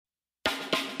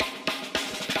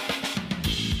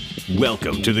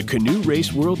Welcome to the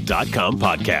CanoeRaceWorld.com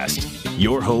podcast,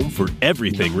 your home for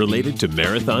everything related to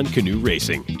marathon canoe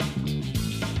racing.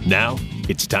 Now,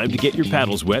 it's time to get your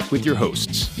paddles wet with your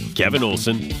hosts, Kevin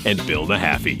Olson and Bill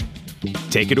Mahaffey.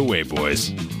 Take it away,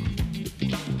 boys.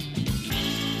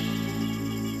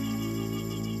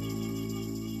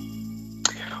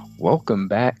 Welcome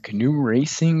back, canoe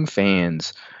racing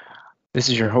fans. This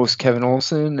is your host, Kevin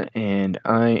Olson, and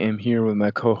I am here with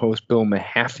my co-host, Bill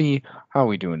Mahaffey. How are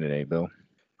we doing today, Bill?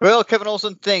 Well, Kevin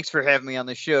Olson, thanks for having me on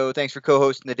the show. Thanks for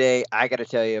co-hosting today. I got to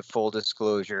tell you, full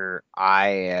disclosure, I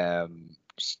am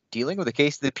dealing with a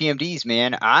case of the PMDs,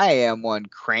 man. I am one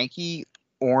cranky,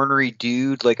 ornery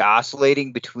dude, like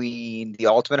oscillating between the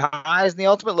ultimate highs and the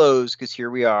ultimate lows, because here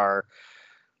we are,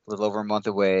 a little over a month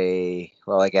away.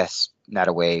 Well, I guess not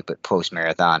away, but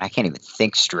post-marathon. I can't even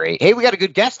think straight. Hey, we got a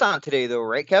good guest on today, though,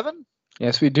 right, Kevin?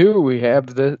 Yes, we do. We have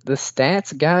the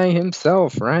stats guy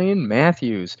himself, Ryan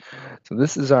Matthews. So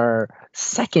this is our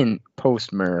second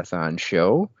post-marathon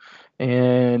show.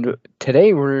 And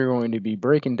today we're going to be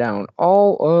breaking down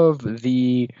all of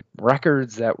the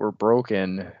records that were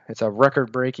broken. It's a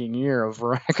record-breaking year of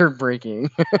record-breaking.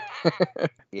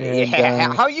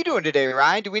 How are you doing today,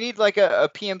 Ryan? Do we need like a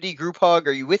PMD group hug?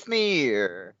 Are you with me?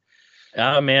 Or?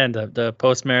 Oh, man, the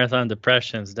post-marathon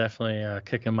depression is definitely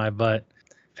kicking my butt.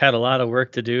 I've had a lot of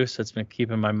work to do, so it's been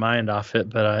keeping my mind off it.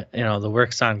 But, the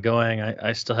work's ongoing.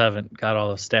 I still haven't got all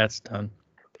the stats done.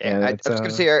 Yeah, I was going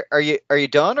to say, are you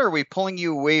done, or are we pulling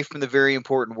you away from the very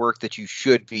important work that you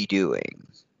should be doing?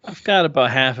 I've got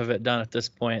about half of it done at this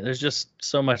point. There's just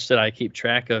so much that I keep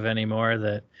track of anymore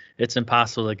that it's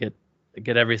impossible to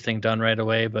get everything done right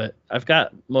away. But I've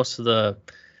got most of the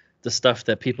stuff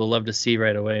that people love to see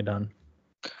right away done.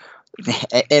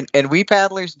 And we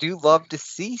paddlers do love to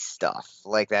see stuff.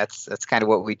 Like that's kind of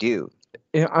what we do.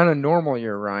 On a normal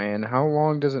year, Ryan, how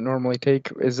long does it normally take?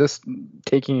 Is this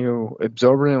taking you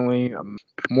exorbitantly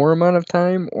more amount of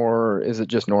time, or is it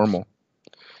just normal?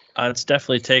 It's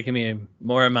definitely taking me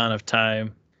more amount of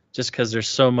time just because there's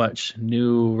so much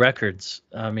new records.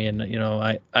 I mean,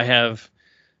 I have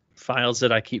files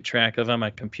that I keep track of on my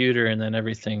computer, and then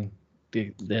everything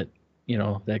that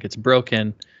gets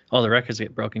broken, all the records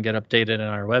get broken, get updated on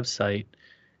our website.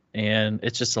 And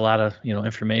it's just a lot of,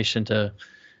 information to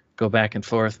go back and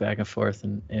forth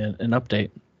and update.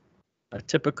 A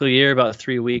typical year, about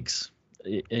 3 weeks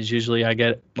is usually I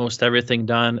get most everything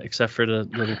done except for the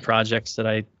little projects that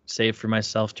I save for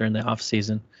myself during the off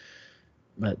season.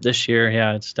 But this year,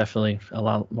 yeah, it's definitely a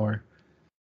lot more.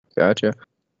 Gotcha.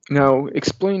 Now,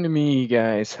 explain to me,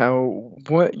 guys,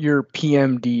 what your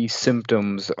PMD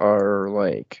symptoms are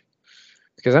like.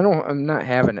 Because I'm not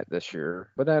having it this year,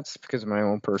 but that's because of my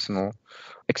own personal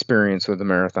experience with the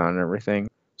marathon and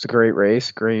everything. It's a great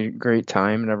race, great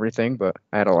time and everything, but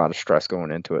I had a lot of stress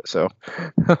going into it. So,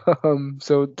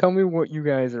 so tell me what you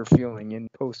guys are feeling in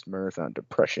post-marathon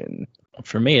depression.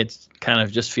 For me, it kind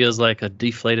of just feels like a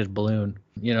deflated balloon.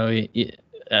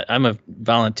 I'm a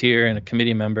volunteer and a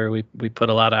committee member. We put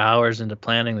a lot of hours into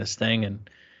planning this thing,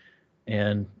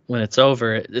 and when it's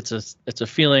over, it's a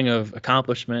feeling of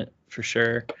accomplishment for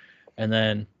sure, and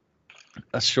then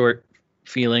a short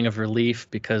feeling of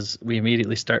relief because we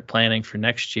immediately start planning for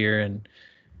next year, and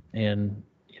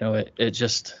it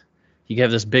just, you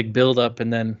have this big build up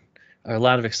and then a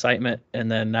lot of excitement, and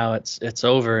then now it's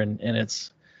over, and it's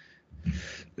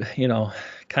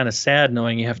kind of sad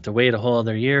knowing you have to wait a whole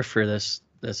other year for this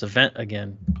event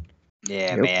again.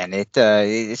 Yeah, man,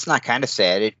 it's not kind of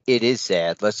sad. It is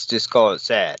sad. Let's just call it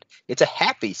sad. It's a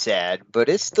happy sad, but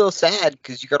it's still sad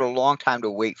because you got a long time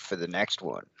to wait for the next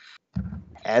one.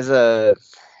 I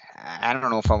don't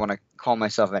know if I want to call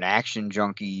myself an action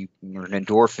junkie or an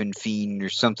endorphin fiend or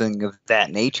something of that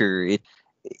nature.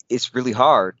 It's really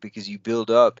hard because you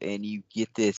build up and you get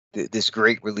this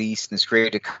great release and this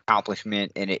great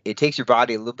accomplishment, and it takes your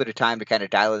body a little bit of time to kind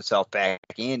of dial itself back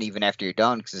in even after you're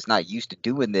done because it's not used to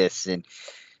doing this, and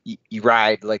you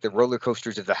ride like the roller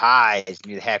coasters of the highs and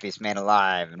you're the happiest man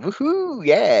alive and woohoo,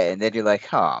 yeah, and then you're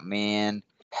like, oh man,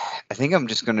 I think I'm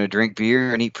just gonna drink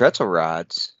beer and eat pretzel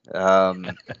rods.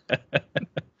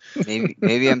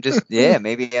 Maybe I'm just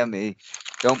maybe I'm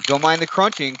don't mind the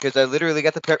crunching because I literally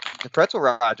got the pretzel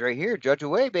rods right here. Judge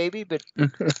away, baby. But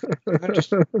I'm gonna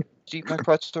just eat my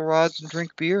pretzel rods and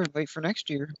drink beer and wait for next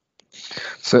year.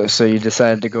 So you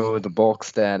decided to go with the bulk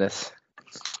status?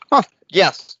 Huh?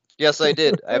 Yes, I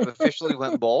did. I have officially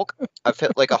went bulk. I've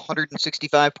hit like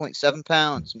 165.7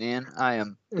 pounds, man. I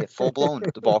am full blown.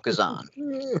 The bulk is on.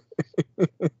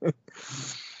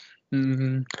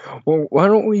 Mm-hmm. Well, why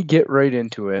don't we get right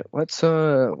into it? Let's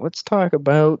talk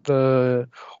about the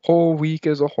whole week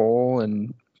as a whole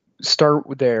and start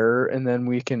there, and then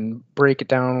we can break it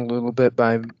down a little bit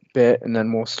by bit, and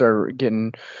then we'll start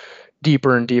getting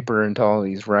deeper and deeper into all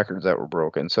these records that were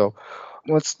broken. So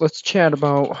let's chat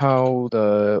about how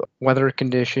the weather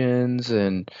conditions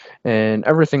and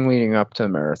everything leading up to the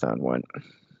marathon went.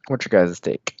 What's your guys'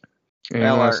 take?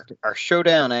 Well, our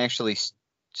showdown actually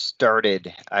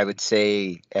started, I would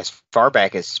say, as far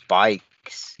back as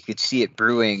Spikes. You could see it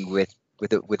brewing with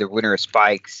the winner of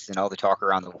Spikes and all the talk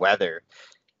around the weather.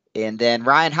 And then,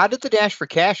 Ryan, how did the Dash for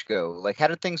Cash go? Like, how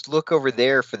did things look over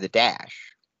there for the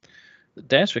Dash? The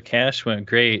Dash for Cash went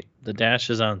great. The Dash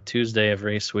is on Tuesday of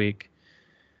race week,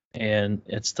 and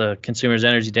it's the Consumers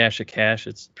Energy Dash for Cash.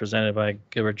 It's presented by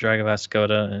Gilbert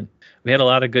Dragovascoda, and we had a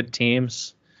lot of good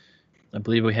teams. I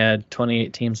believe we had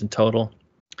 28 teams in total.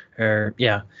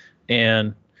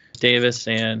 And Davis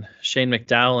and Shane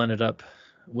McDowell ended up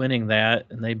winning that,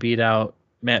 and they beat out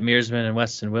Matt Mearsman and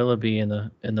Weston Willoughby in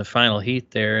the final heat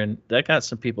there, and that got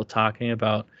some people talking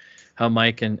about how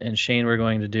Mike and Shane were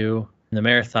going to do in the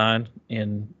marathon.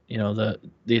 And the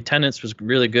attendance was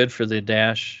really good for the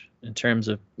Dash in terms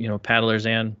of paddlers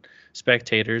and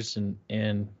spectators, and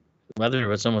the weather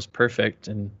was almost perfect.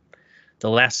 And the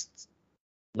last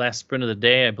sprint of the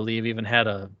day, I believe, even had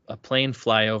a plane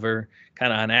fly over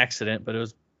kind of on accident, but it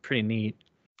was pretty neat.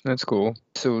 That's cool.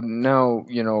 So now,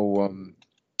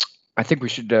 I think we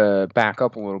should back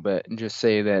up a little bit and just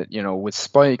say that, with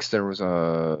Spikes, there was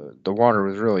the water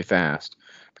was really fast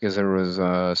because there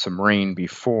was some rain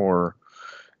before,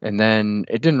 and then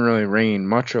it didn't really rain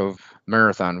much of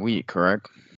marathon week, correct?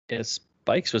 Yeah,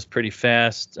 Spikes was pretty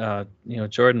fast.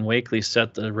 Jordan Wakely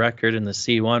set the record in the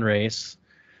C1 race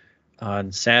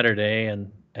on Saturday,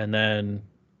 and then,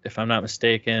 if I'm not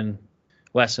mistaken,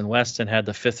 Weston had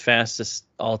the 5th fastest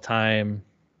all-time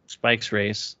Spikes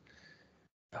race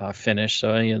finish.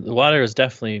 So the water was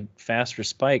definitely fast for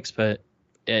Spikes, but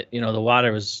the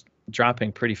water was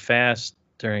dropping pretty fast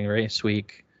during race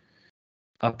week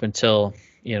up until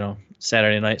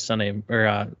Saturday night, Sunday,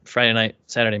 or Friday night,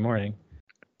 Saturday morning.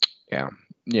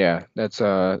 Yeah, that's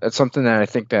something that I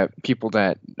think that people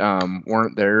that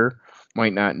weren't there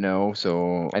might not know.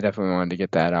 So I definitely wanted to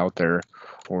get that out there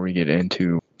before we get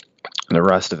into the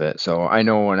rest of it. So I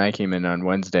know when I came in on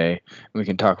Wednesday, we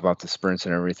can talk about the sprints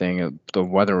and everything. The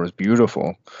weather was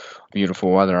beautiful.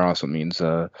 Beautiful weather also means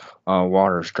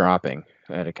water's dropping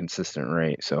at a consistent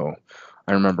rate. So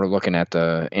I remember looking at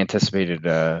the anticipated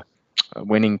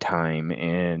winning time,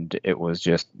 and it was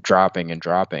just dropping and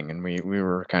dropping. And we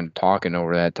were kind of talking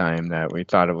over that time that we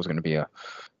thought it was going to be a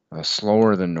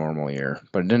slower than normal year,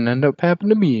 but it didn't end up happening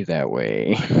to be that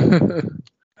way.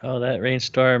 Oh, that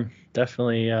rainstorm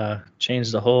definitely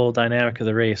changed the whole dynamic of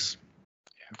the race.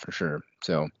 Yeah, for sure.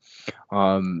 So,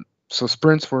 so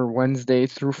sprints were Wednesday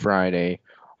through Friday.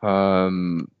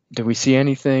 Did we see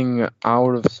anything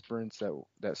out of sprints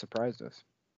that surprised us?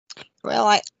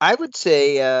 Well, I would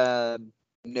say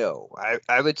no.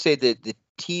 I would say that the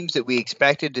teams that we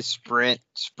expected to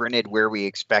sprinted where we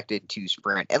expected to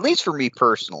sprint, at least for me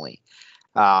personally.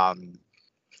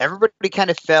 Everybody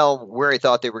kind of fell where I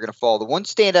thought they were going to fall. The one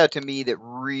standout to me that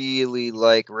really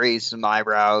raised some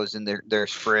eyebrows in their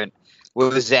sprint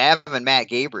was Zav and Matt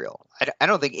Gabriel. I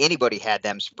don't think anybody had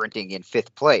them sprinting in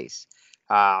 5th place.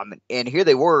 And here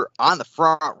they were on the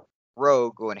front row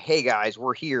going, "Hey guys,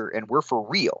 we're here and we're for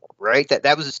real," right?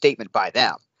 That was a statement by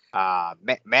them.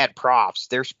 Mad props.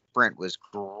 Their sprint was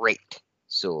great.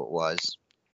 So it was.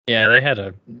 Yeah, they had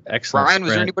an excellent Brian, sprint.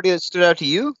 was there anybody that stood out to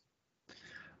you?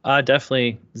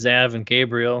 Definitely Zav and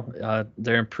Gabriel.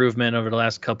 Their improvement over the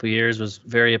last couple of years was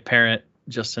very apparent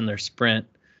just in their sprint.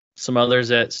 Some others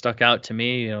that stuck out to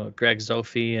me, Greg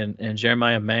Zophi and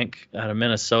Jeremiah Menk out of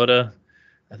Minnesota.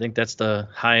 I think that's the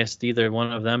highest either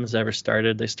one of them has ever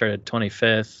started. They started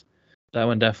 25th. That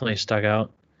one definitely stuck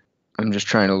out. I'm just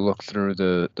trying to look through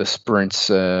the sprints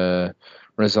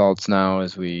results now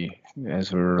as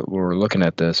we're looking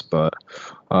at this, but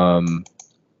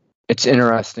it's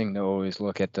interesting to always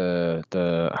look at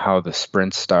the how the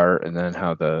sprints start and then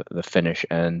how the finish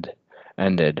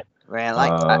ended.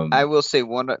 Well, I will say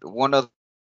one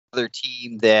other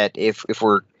team that if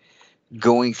we're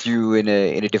going through in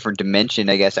a different dimension,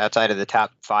 I guess, outside of the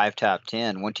top 5, top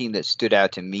 10, one team that stood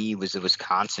out to me was the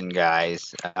Wisconsin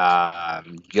guys.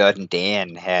 Judd and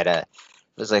Dan I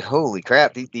was like, holy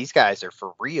crap, these guys are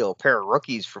for real. Pair of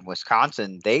rookies from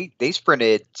Wisconsin. They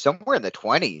sprinted somewhere in the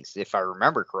 20s, if I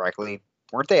remember correctly,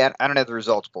 weren't they? I don't have the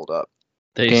results pulled up.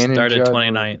 They started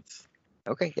 29th.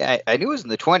 Okay, yeah, I knew it was in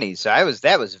the 20s. So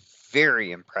that was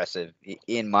very impressive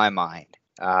in my mind.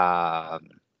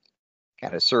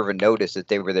 Kind of serve a notice that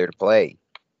they were there to play.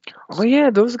 Oh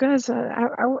yeah, those guys.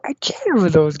 I chatted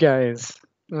with those guys.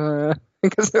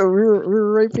 because we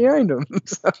were right behind them.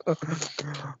 So,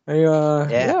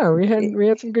 we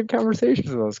had some good conversations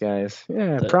with those guys.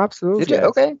 Yeah, props to those Did you? guys.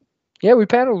 Okay. Yeah, we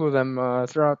paddled with them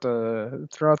throughout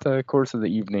the course of the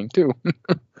evening too.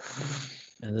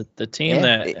 And the team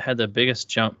that had the biggest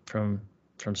jump from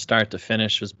start to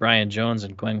finish was Brian Jones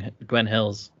and Gwen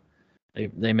Hills.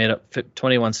 They made up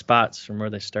 21 spots from where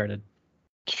they started.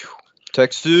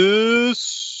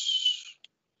 Texas.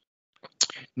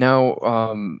 Now,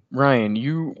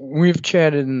 Ryan, we've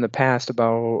chatted in the past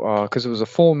about because it was a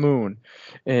full moon,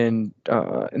 and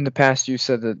in the past you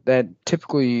said that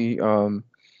typically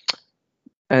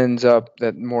ends up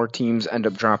that more teams end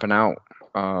up dropping out.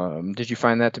 Did you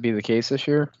find that to be the case this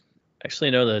year?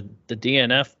 Actually, no. The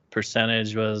DNF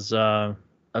percentage was a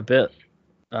bit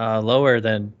lower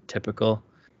than typical.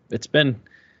 It's been,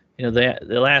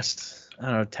 the last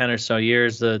 10 or so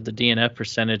years, the DNF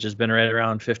percentage has been right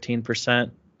around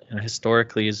 15%.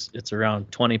 Historically, it's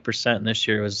around 20%. And this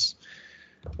year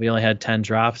we only had 10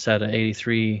 drops out of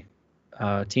 83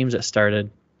 teams that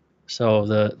started. So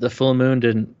the full moon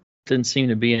didn't seem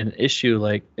to be an issue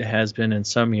like it has been in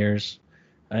some years.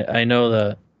 I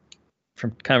know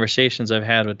from conversations I've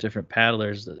had with different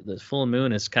paddlers, the full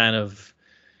moon is kind of,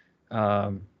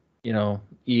 you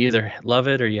either love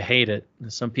it or you hate it.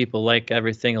 Some people like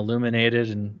everything illuminated,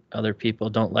 and other people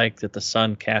don't like that the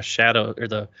sun casts shadow or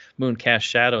the moon casts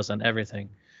shadows on everything.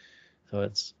 So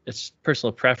it's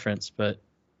personal preference, but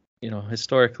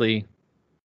historically,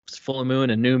 full moon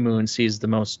and new moon sees the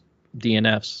most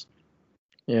DNFs.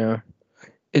 Yeah.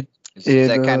 Is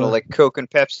that kind of like Coke and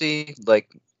Pepsi?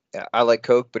 Like, I like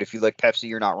Coke, but if you like Pepsi,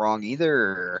 you're not wrong either.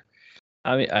 Or?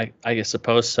 I mean, I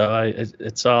suppose so.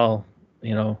 It's all,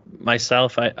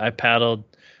 myself. I paddled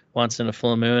once in a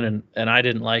full moon, and I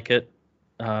didn't like it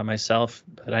myself.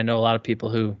 But I know a lot of people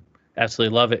who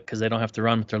absolutely love it because they don't have to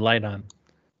run with their light on.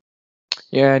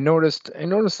 Yeah, I noticed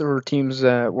there were teams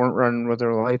that weren't running with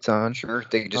their lights on. Sure,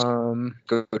 they could just go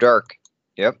dark.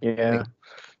 Yep. Yeah.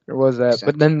 There was that,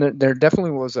 but then there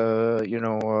definitely was a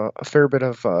fair bit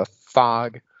of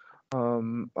fog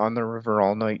on the river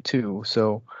all night too.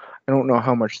 So I don't know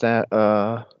how much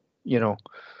that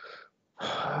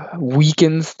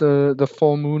weakens the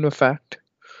full moon effect.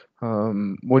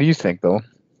 What do you think, though?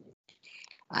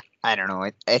 I don't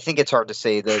know. I think it's hard to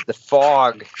say. The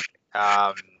fog,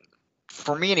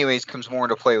 for me anyways, comes more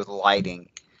into play with lighting.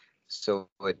 So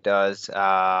it does.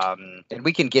 And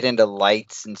we can get into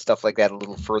lights and stuff like that a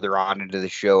little further on into the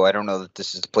show. I don't know that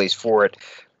this is the place for it.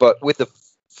 But with the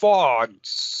fog,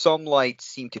 some lights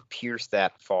seem to pierce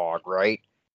that fog, right?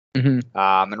 Mm-hmm.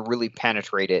 And really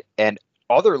penetrate it. And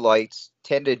other lights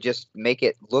tend to just make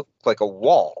it look like a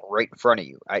wall right in front of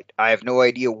you. I have no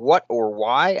idea what or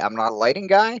why. I'm not a lighting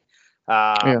guy.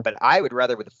 But I would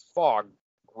rather with the fog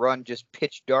run just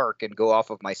pitch dark and go off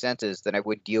of my senses than I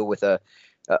would deal with a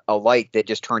light that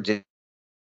just turns it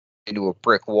into a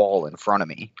brick wall in front of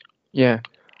me. Yeah,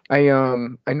 I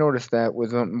noticed that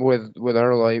with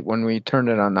our light when we turned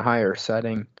it on the higher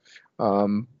setting,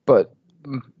 but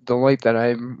the light that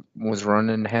I was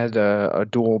running had a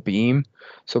dual beam,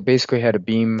 so basically had a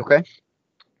beam,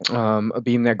 a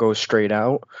beam that goes straight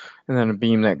out, and then a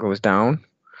beam that goes down.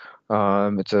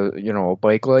 It's a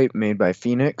bike light made by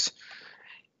Phoenix.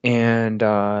 And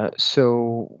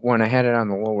so when I had it on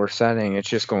the lower setting, it's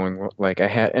just going like I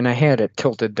had it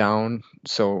tilted down,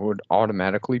 so it would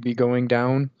automatically be going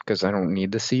down because I don't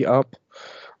need to see up.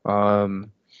 But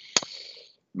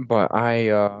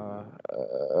I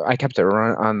kept it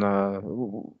run on the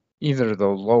either the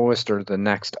lowest or the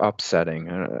next up setting.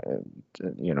 I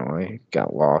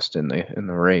got lost in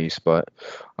the race, but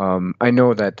I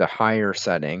know that the higher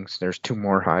settings, there's 2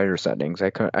 more higher settings. I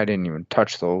didn't even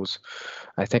touch those.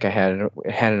 I think I had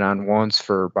it on once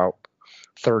for about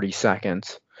 30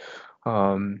 seconds.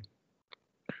 And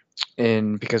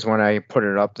because when I put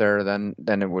it up there, then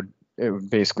it would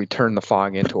basically turn the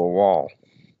fog into a wall.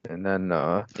 And then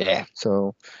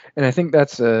so, and I think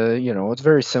that's it's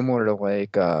very similar to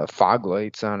like fog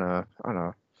lights on a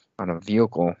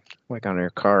vehicle, like on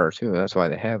your car too. That's why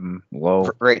they have them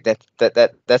low. Right.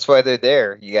 That's why they're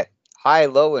there. You got high,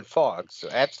 low, and fog. So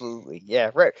absolutely,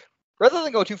 yeah. Right. Rather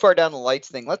than go too far down the lights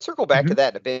thing, let's circle back to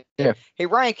that in a bit. Yeah. Hey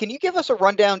Ryan, can you give us a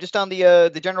rundown just on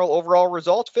the general overall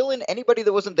results? Fill in anybody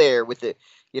that wasn't there with it.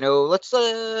 Let's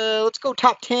go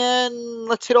top 10.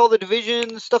 Let's hit all the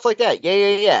divisions, stuff like that.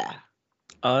 Yeah.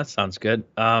 Oh, that sounds good.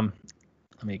 Let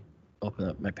me open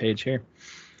up my page here.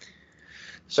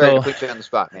 Sorry to put you on the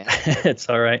spot, man. It's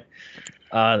all right.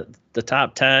 The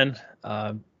top 10.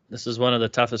 This is one of the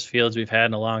toughest fields we've had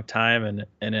in a long time,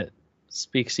 and it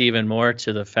speaks even more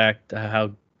to the fact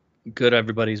how good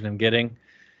everybody's been getting.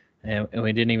 and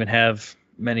we didn't even have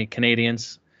many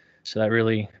Canadians. So that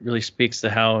really speaks to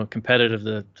how competitive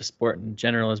the sport in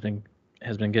general has been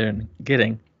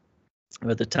getting.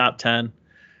 With the top 10,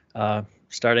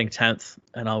 starting 10th,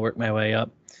 and I'll work my way up.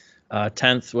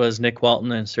 10th was Nick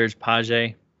Walton and Serge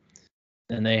Page,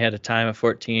 and they had a time of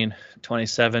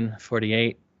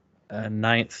 14:27:48.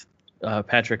 9th,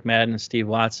 Patrick Madden and Steve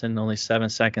Watson, only 7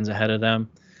 seconds ahead of them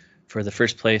for the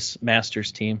first place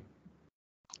Masters team.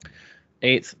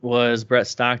 8th was Brett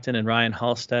Stockton and Ryan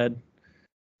Halstead.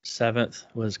 7th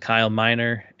was Kyle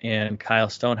Minor and Kyle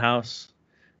Stonehouse.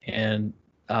 And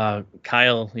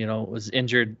Kyle, was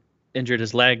injured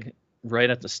his leg right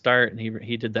at the start, and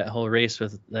he did that whole race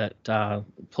with that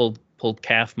pulled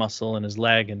calf muscle in his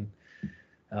leg, and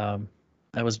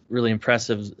that was really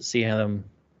impressive to see him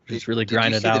just really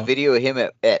grind it out. Did you see the video of him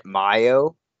at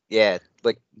Mayo? Yeah,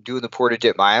 like doing the portage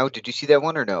at Mayo. Did you see that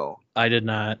one or no? I did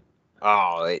not.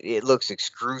 Oh, it looks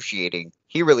excruciating.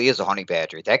 He really is a honey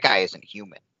badger. That guy isn't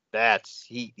human.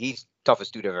 He's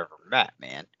toughest dude I've ever met,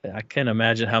 man. I can't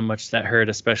imagine how much that hurt,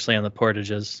 especially on the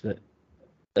portages. But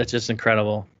that's just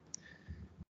incredible.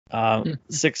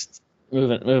 Sixth,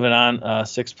 moving on.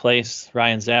 Sixth place,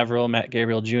 Ryan Zaverill, Matt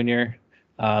Gabriel Jr.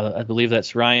 I believe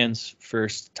that's Ryan's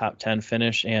first top 10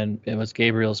 finish, and it was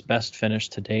Gabriel's best finish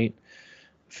to date.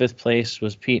 Fifth place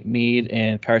was Pete Mead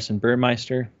and Carson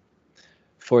Burmeister.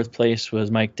 Fourth place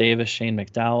was Mike Davis, Shane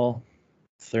McDowell.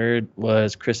 Third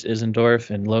was Chris Isendorf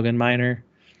and Logan Minor,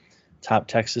 top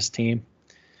Texas team.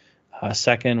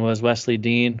 Second was Wesley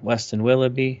Dean, Weston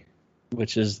Willoughby,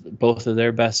 which is both of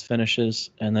their best finishes.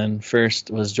 And then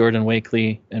first was Jordan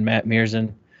Wakely and Matt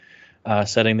Mearson,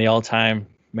 setting the all-time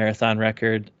marathon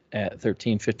record at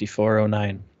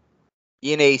 13:54:09.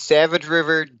 In a Savage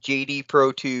River JD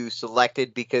Pro 2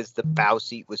 selected because the bow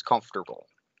seat was comfortable.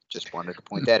 Just wanted to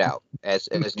point that out, as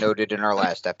noted in our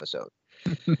last episode.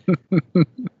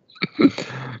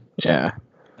 Yeah.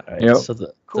 All right, so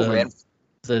cool, man.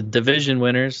 The division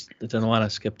winners, I didn't want to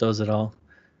skip those at all.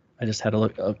 I just had to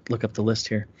look up the list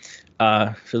here.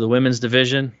 For the women's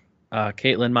division,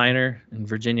 Caitlin Minor and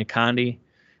Virginia Condi,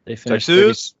 they finished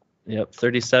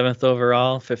 37th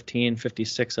overall,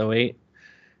 15:56:08.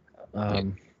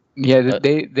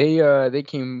 Yeah, they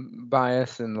came by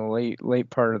us in the late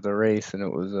part of the race, and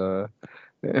it was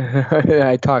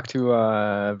I talked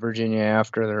to Virginia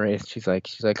after the race. She's like,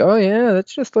 oh yeah,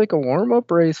 that's just like a warm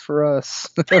up race for us.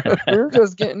 We're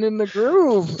just getting in the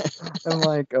groove. I'm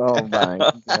like, oh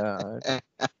my god.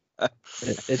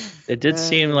 It did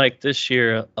seem like this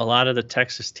year a lot of the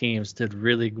Texas teams did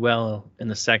really well in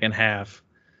the second half.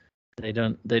 They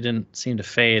didn't seem to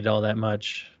fade all that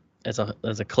much as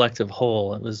a collective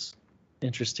whole. It was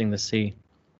interesting to see.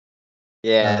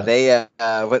 Yeah, they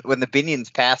when the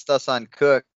Binions passed us on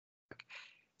Cook,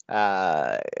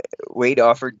 Wade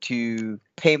offered to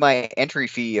pay my entry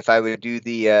fee if I would do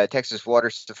the Texas Water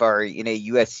Safari in a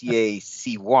USCA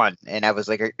C1, and I was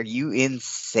like, "Are you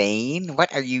insane?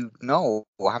 What are you? No,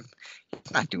 I'm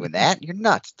not doing that. You're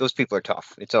nuts. Those people are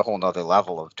tough. It's a whole nother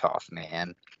level of tough,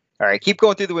 man." All right, keep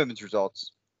going through the women's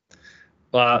results.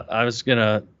 Well, I was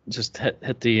gonna just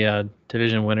hit the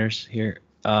division winners here.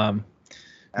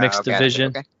 Mixed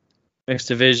division,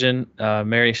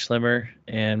 Mary Schlimmer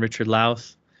and Richard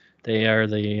Louth. They are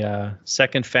the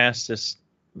second fastest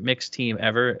mixed team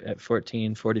ever at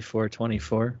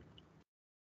 14:44:24.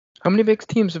 How many mixed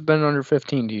teams have been under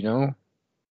 15? Do you know?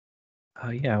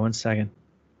 Yeah, 1 second.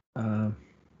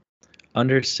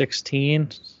 Under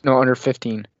 16? No, under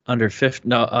 15. Under 15?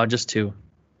 No, just two.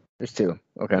 There's two.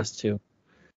 Okay. Just two.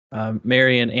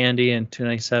 Mary and Andy in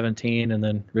 2017, and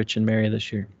then Rich and Mary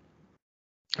this year.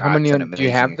 How many do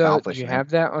you have? Do you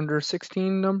have that under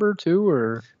 16 number too,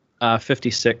 or?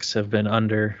 56 have been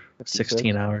under 56?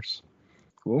 16 hours.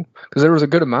 Cool, because there was a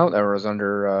good amount that was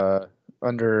under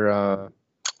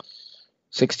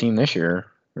 16 this year.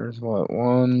 There's what,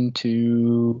 1,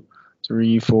 2,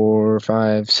 3, 4,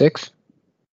 5, 6.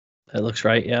 That looks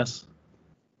right. Yes.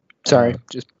 Sorry,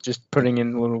 just putting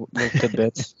in little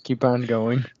tidbits. Keep on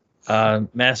going.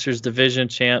 Masters Division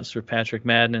champs were Patrick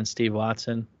Madden and Steve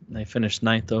Watson. They finished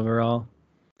 9th overall.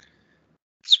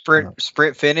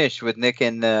 Sprint finish with Nick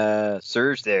and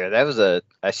Serge there.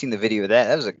 I seen the video of that.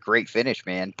 That was a great finish,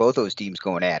 man. Both those teams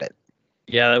going at it.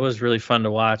 Yeah, that was really fun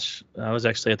to watch. I was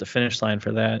actually at the finish line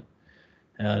for that.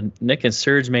 Nick and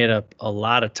Serge made up a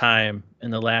lot of time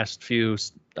in the last few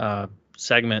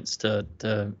segments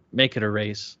to make it a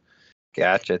race.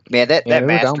 Gotcha, man. That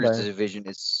Masters division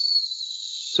is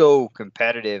so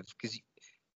competitive because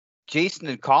Jason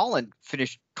and Colin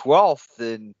finished 12th,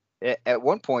 and at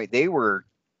one point they were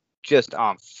just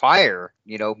on fire,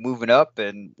 moving up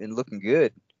and looking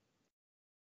good.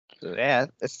 So, yeah,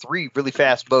 that's 3 really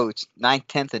fast boats, 9th,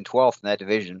 10th, and 12th in that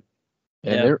division.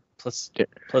 And plus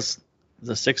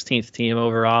the 16th team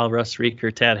overall, Russ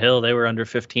Rieker, Tad Hill, they were under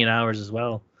 15 hours as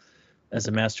well as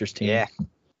a Masters team. Yeah.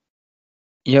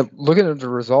 Yep. Looking at the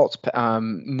results,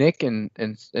 Nick and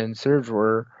Serge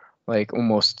were like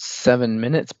almost 7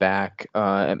 minutes back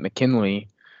at McKinley,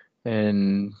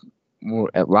 and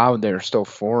at Loud they're still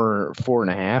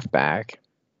 4.5 back.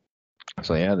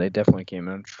 So yeah, they definitely came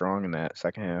in strong in that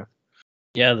second half.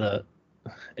 Yeah, the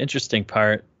interesting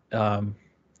part,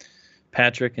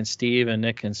 Patrick and Steve and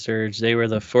Nick and Serge, they were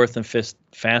the 4th and 5th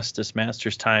fastest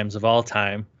Masters times of all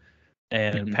time.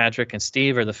 And Patrick and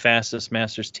Steve are the fastest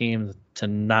Masters team to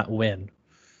not win.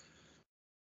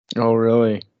 Oh,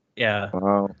 really? Yeah.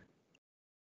 Wow.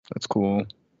 That's cool.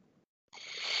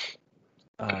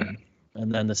 And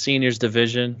then the seniors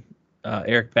division,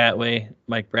 Eric Batway,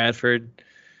 Mike Bradford,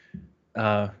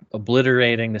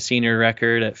 obliterating the senior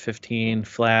record at 15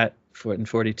 flat in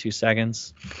 42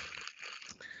 seconds.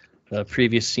 The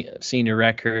previous senior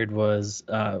record was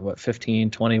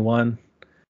 15:21.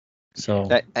 So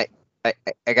I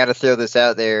got to throw this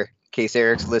out there in case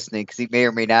Eric's listening, because he may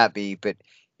or may not be. But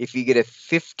if you get a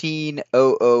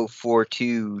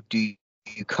 15:00:42, do you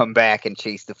come back and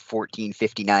chase the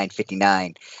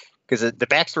 14:59:59? Because the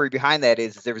backstory behind that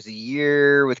is there was a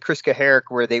year with Chris Kaharick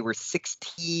where they were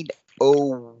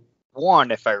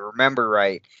 16:01, if I remember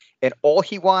right. And all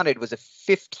he wanted was a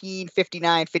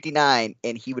 15:59:59,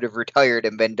 and he would have retired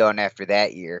and been done after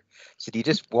that year. So do you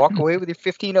just walk away with your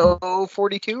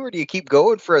 15:00:42, or do you keep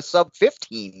going for a sub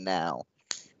 15 now?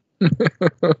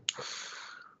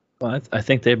 Well, I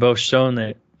think they both shown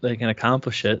that they can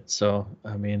accomplish it. So,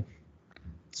 I mean,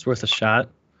 it's worth a shot.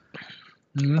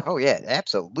 Oh, yeah,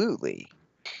 absolutely.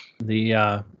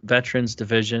 The veterans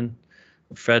division,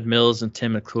 Fred Mills and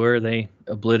Tim McClure, they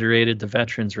obliterated the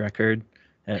veterans record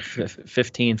at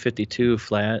 15:52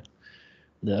 flat.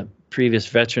 The previous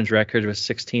veterans record was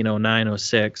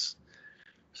 16:09:06.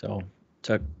 So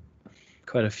took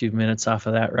quite a few minutes off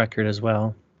of that record as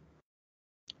well.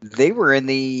 They were in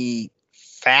the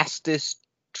fastest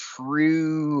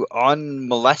true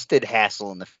unmolested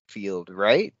hassle in the field,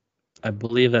 right? I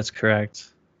believe that's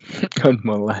correct.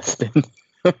 Unmolested.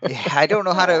 Yeah, I don't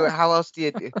know how else do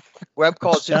you do? Webb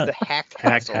calls it just the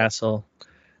hacked hassle.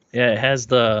 Yeah, it has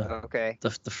the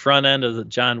front end of the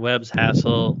John Webb's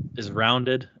hassle is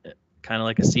rounded, kind of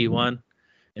like a C1,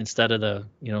 instead of the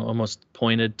almost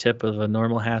pointed tip of a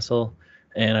normal hassle.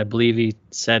 And I believe he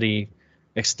said he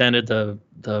extended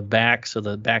the back so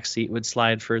the back seat would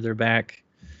slide further back.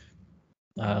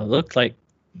 Looked like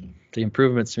the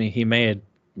improvements he made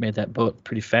that boat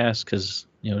pretty fast, because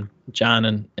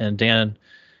John and Dan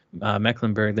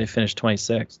Mecklenburg, they finished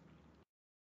 26th.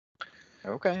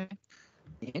 Okay.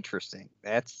 Interesting.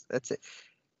 That's it.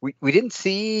 We didn't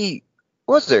see,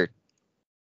 was there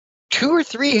 2 or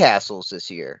 3 hassles this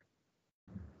year?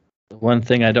 The one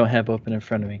thing I don't have open in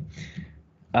front of me.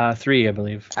 3, I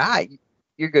believe.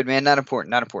 You're good, man. Not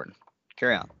important.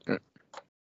 Carry on.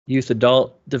 Youth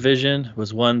adult division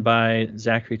was won by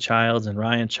Zachary Childs and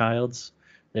Ryan Childs.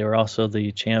 They were also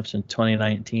the champs in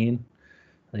 2019.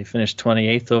 They finished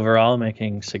 28th overall,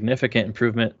 making significant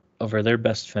improvement over their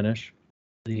best finish.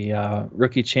 The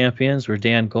rookie champions were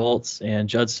Dan Goltz and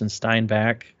Judson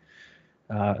Steinbach.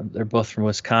 They're both from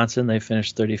Wisconsin. They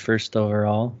finished 31st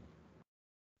overall.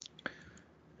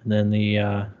 And then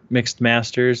the mixed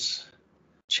masters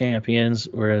champions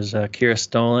were Kira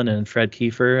Stolen and Fred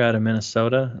Kiefer out of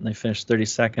Minnesota, and they finished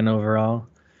 32nd overall.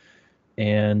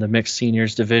 And the mixed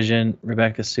seniors division,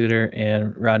 Rebecca Suter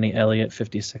and Rodney Elliott,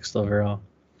 56th overall.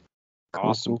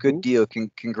 Awesome. Good deal.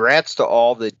 Congrats to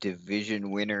all the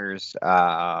division winners.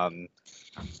 I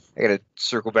got to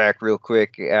circle back real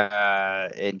quick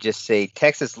and just say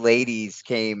Texas ladies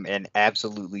came and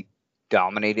absolutely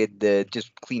dominated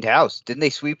just cleaned house. Didn't they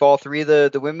sweep all 3 of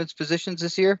the women's positions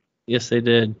this year? Yes, they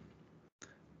did.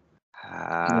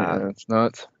 Yeah, that's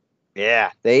nuts.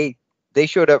 Yeah, they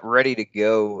showed up ready to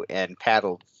go and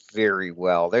paddled very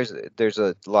well. There's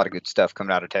a lot of good stuff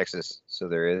coming out of Texas. So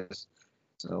there is.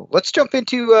 So let's jump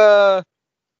into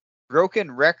broken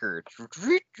record or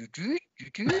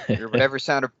whatever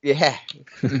sound. Yeah,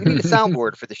 we need a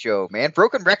soundboard for the show, man.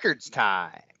 Broken records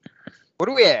time. What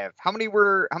do we have? How many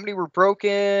were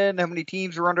broken? How many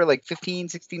teams were under like 15,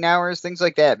 16 hours? Things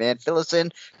like that, man. Fill us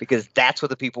in, because that's what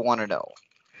the people want to know.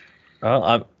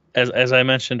 Well, as I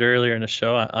mentioned earlier in the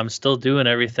show, I'm still doing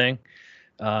everything,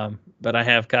 but I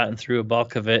have gotten through a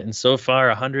bulk of it, and so far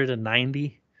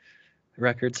 190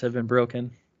 records have been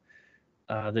broken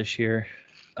this year.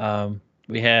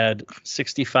 We had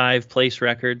 65 place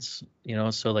records,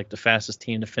 so like the fastest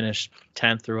team to finish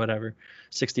 10th or whatever.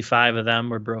 65 of them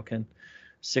were broken.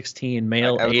 16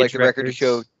 male I would age like the record to records.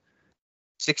 show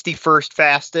 61st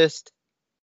fastest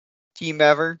team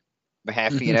ever.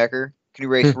 Mahaffey and Ecker, Canoe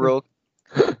Race World.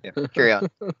 Yeah, carry on.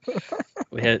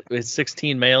 We had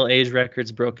 16 male age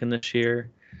records broken this year.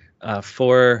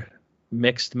 4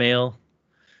 mixed male,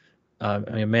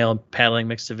 male paddling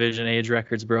mixed division age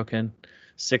records broken.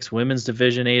 6 women's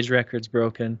division age records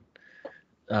broken.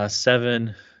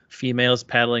 7 females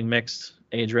paddling mixed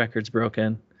age records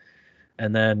broken.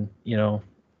 And then, in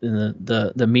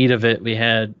the meat of it, we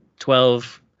had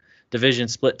 12 division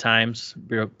split times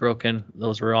broken.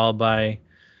 Those were all by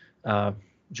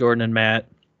Jordan and Matt.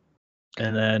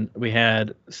 And then we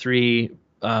had 3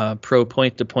 pro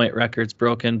point-to-point records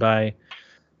broken by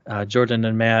Jordan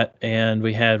and Matt, and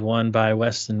we had 1 by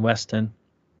Weston.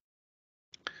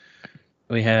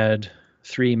 We had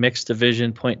 3 mixed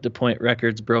division point-to-point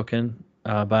records broken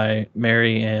by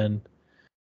Mary and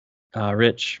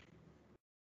Rich.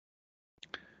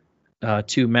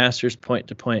 2 Masters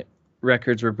point-to-point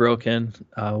records were broken,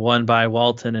 1 by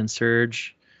Walton and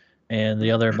Serge, and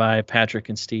the other by Patrick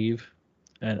and Steve.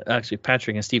 And actually,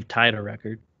 Patrick and Steve tied a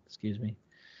record. Excuse me.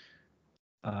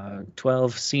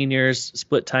 12 seniors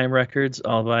split time records,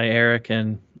 all by Eric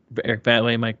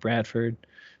Batway, Mike Bradford.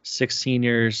 6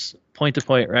 seniors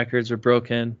point-to-point records were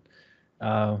broken,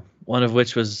 one of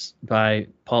which was by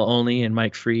Paul Only and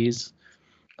Mike Freeze.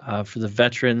 For the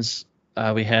veterans,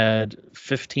 we had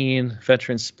 15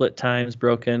 veteran split times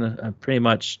broken, pretty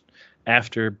much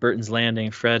after Burton's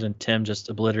Landing. Fred and Tim just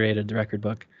obliterated the record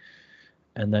book.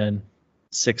 And then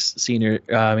 6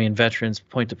 veterans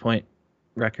point-to-point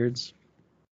records.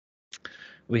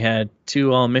 We had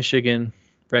 2 All-Michigan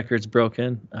records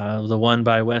broken, the one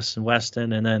by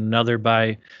Weston, and then another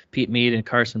by Pete Mead and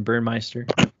Carson Burnmeister.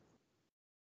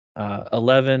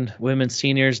 11 women's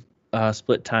seniors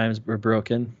split times were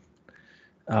broken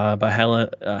by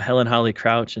Helen Holly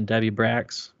Crouch and Debbie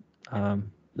Brax.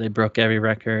 They broke every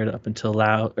record up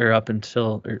until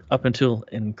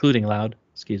including Loud,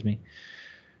 excuse me.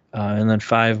 And then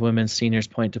 5 women's seniors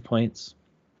point-to-points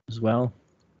as well.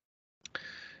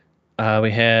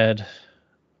 We had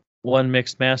 1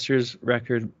 mixed masters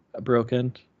record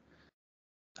broken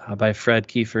by Fred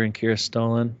Kiefer and Kira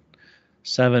Stolen.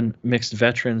 7 mixed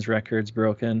veterans records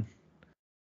broken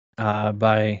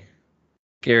by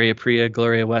Gary Apria,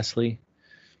 Gloria Wesley.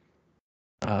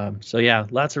 So yeah,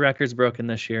 lots of records broken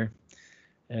this year,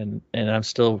 and I'm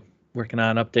still working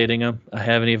on updating them. I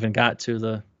haven't even got to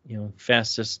the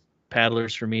fastest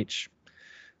paddlers from each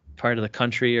part of the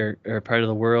country or part of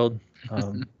the world.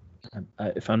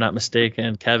 If I'm not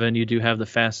mistaken, Kevin, you do have the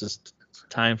fastest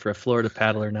time for a Florida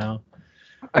paddler now.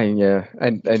 I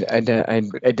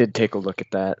did take a look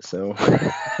at that. So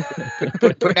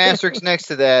put an asterisk next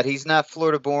to that. He's not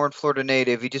Florida born, Florida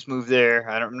native. He just moved there.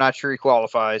 I'm not sure he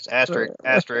qualifies. Asterisk.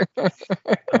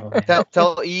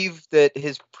 Tell Eve that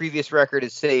his previous record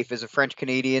is safe as a French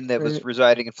Canadian that was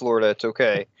residing in Florida. It's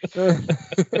okay.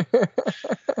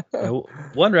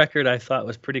 One record I thought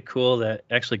was pretty cool that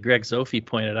actually Greg Zophi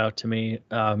pointed out to me.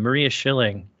 Maria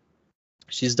Schilling.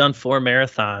 She's done 4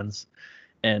 marathons,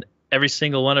 and every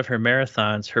single one of her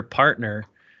marathons, her partner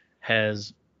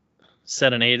has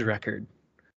set an age record.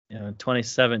 In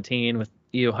 2017 with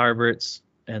Eo Harberts,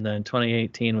 and then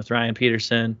 2018 with Ryan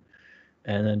Peterson,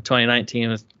 and then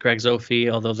 2019 with Greg Zophi,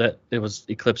 although that it was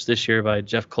eclipsed this year by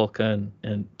Jeff Kolka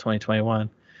in 2021.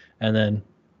 And then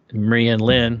Maria and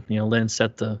Lynn, Lynn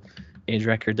set the age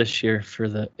record this year for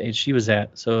the age she was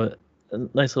at. So a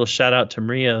nice little shout out to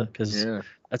Maria, because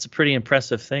that's a pretty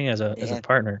impressive thing as a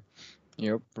partner.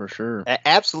 Yep, for sure.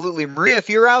 Absolutely. Maria, if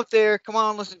you're out there, come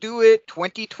on, let's do it.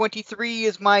 2023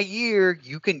 is my year.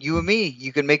 You and me,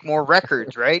 you can make more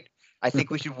records, right? I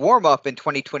think we should warm up in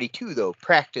 2022, though.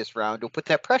 Practice round. Don't put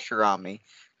that pressure on me,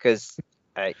 because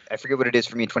I forget what it is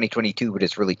for me in 2022, but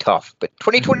it's really tough. But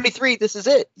 2023, this is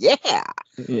it. Yeah.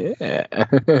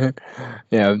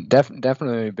 Yeah,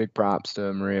 definitely big props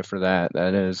to Maria for that.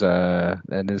 That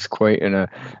is quite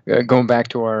going back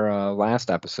to our last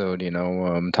episode,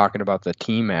 talking about the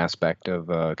team aspect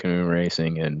of canoe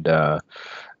racing, and there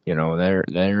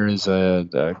is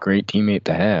a great teammate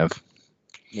to have.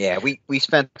 Yeah, we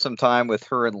spent some time with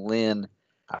her and Lynn,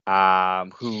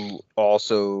 who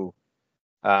also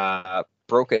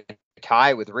broke a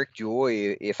tie with Rick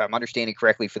Joy, if I'm understanding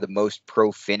correctly, for the most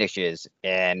pro finishes.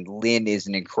 And Lynn is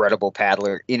an incredible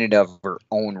paddler in and of her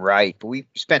own right. But we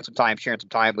spent some time sharing some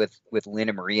time with Lynn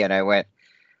and Maria, and I went,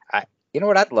 You know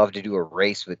what? I'd love to do a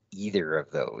race with either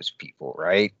of those people,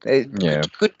 right? Yeah.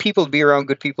 Good people to be around,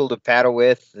 good people to paddle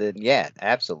with. And yeah,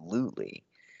 absolutely.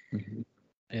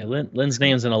 Yeah, Lynn's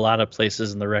name's in a lot of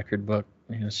places in the record book.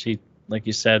 She, like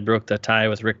you said, broke the tie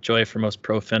with Rick Joy for most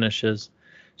pro finishes.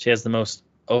 She has the most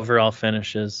overall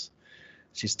finishes.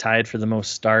 She's tied for the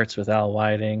most starts with Al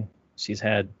Whiting. She's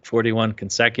had 41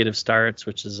 consecutive starts,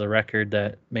 which is a record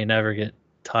that may never get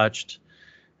touched.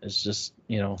 It's just,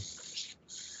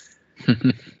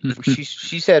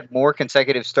 she's had more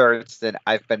consecutive starts than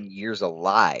I've been years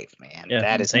alive, man. Yeah,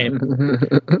 that is same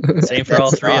for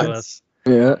all three of us.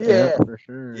 Yeah, for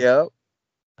sure. Yep.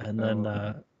 And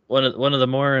then one of the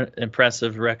more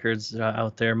impressive records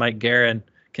out there, Mike Guerin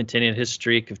continued his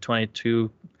streak of 22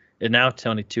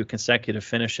 consecutive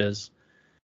finishes.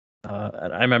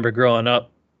 And I remember growing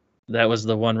up, that was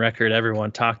the one record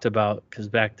everyone talked about, because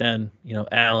back then,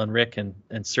 Al and Rick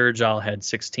and Serge all had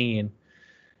 16,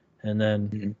 and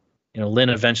then Lynn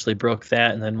eventually broke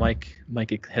that, and then Mike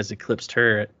has eclipsed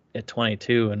her at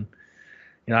 22, and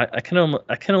I can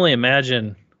only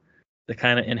imagine the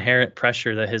kind of inherent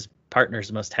pressure that his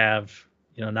partners must have,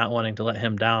 not wanting to let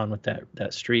him down with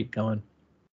that streak going.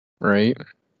 Right.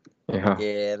 Yeah.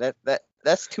 Yeah,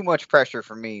 that's too much pressure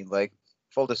for me. Like,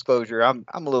 full disclosure, I'm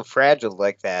a little fragile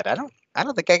like that. I don't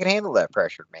think I can handle that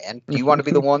pressure, man. Do you want to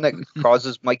be the one that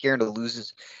causes Mike Guerin to lose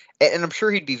his? And I'm sure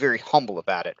he'd be very humble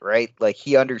about it, right? Like,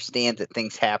 he understands that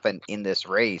things happen in this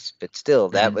race, but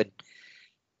still,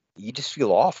 you just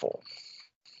feel awful.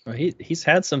 Well, he's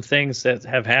had some things that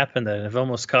have happened that have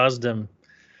almost caused him.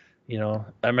 I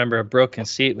remember a broken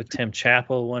seat with Tim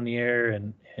Chappell one year,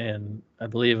 and I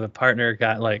believe a partner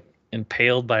got like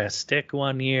impaled by a stick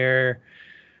one year.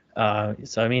 So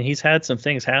I mean, he's had some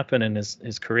things happen in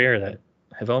his career that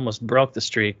have almost broke the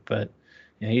streak, but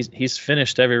he's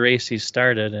finished every race he's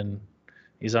started, and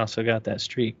he's also got that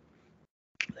streak.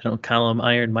 They don't call him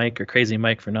Iron Mike or Crazy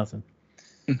Mike for nothing.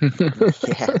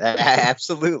 Yeah,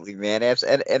 absolutely, man,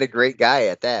 and a great guy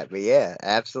at that. But yeah,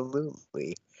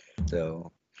 absolutely.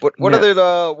 So, what other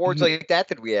awards like that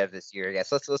did we have this year? I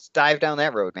guess let's dive down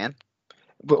that road, man.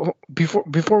 But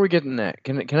before we get in that,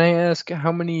 can I ask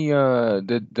how many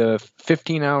the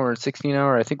 15-hour and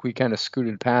 16-hour? I think we kind of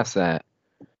scooted past that.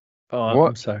 Oh,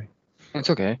 I'm sorry.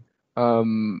 It's okay. How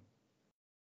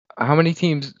many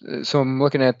teams? So I'm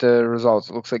looking at the results.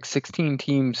 It looks like 16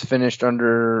 teams finished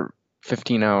under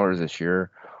 15 hours this year.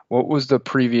 What was the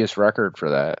previous record for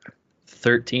that?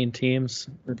 13 teams,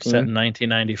 13? Set in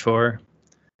 1994.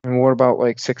 And what about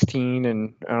like 16?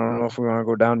 And I don't know if we want to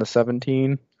go down to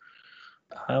 17.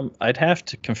 I'd have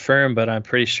to confirm, but I'm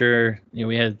pretty sure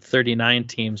we had 39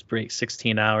 teams break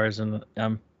 16 hours, and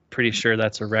I'm pretty sure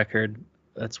that's a record.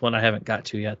 That's one I haven't got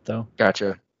to yet, though.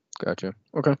 Gotcha. Okay.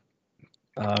 The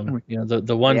one I the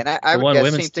would one guess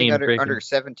women's same thing team under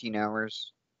 17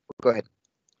 hours. Go ahead.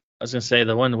 I was gonna say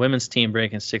the one women's team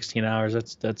breaking 16 hours.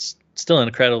 That's still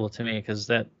incredible to me, because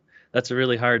that's a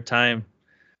really hard time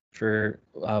for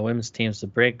women's teams to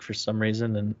break for some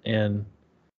reason, and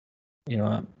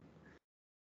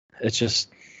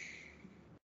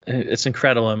it's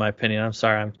incredible in my opinion. I'm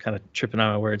sorry, I'm kind of tripping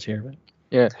on my words here, but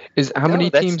yeah, many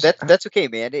teams? That's okay,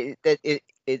 man.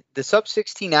 The sub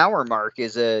 16 hour mark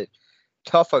is a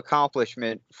tough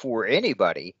accomplishment for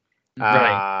anybody.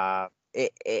 Right.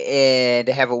 And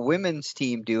to have a women's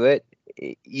team do it,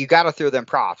 you got to throw them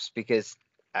props, because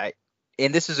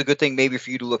and this is a good thing maybe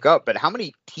for you to look up, but how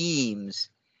many teams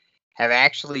have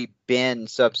actually been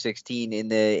sub 16 in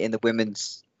the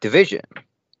women's division?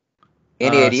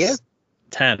 Any idea?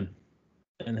 10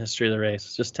 in the history of the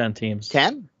race. Just 10 teams.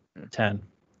 10? 10.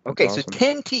 Okay, awesome. So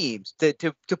 10 teams,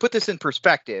 to put this in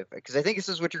perspective, because I think this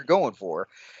is what you're going for.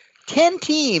 10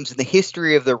 teams in the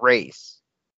history of the race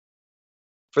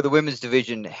for the women's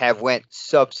division have went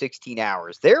sub 16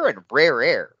 hours. They're in rare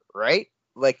air, right?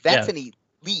 Like, that's an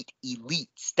elite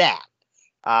stat.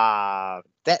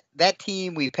 That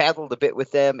team, we paddled a bit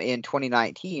with them in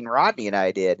 2019. Rodney and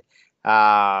I did.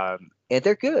 And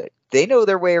they're good. They know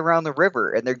their way around the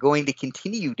river, and they're going to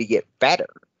continue to get better.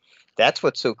 That's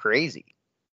what's so crazy.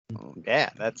 Yeah,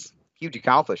 that's a huge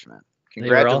accomplishment.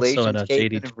 Congratulations, they were also in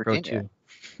a JD Pro 2.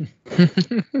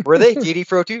 Were they JD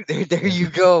Pro 2? There you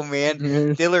go,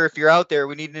 man. Diller, if you're out there,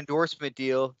 we need an endorsement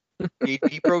deal.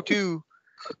 JD Pro 2.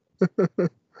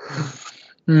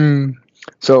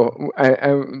 So I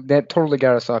that totally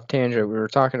got us off tangent. We were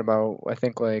talking about, I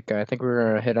think we were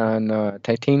gonna hit on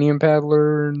titanium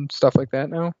paddler and stuff like that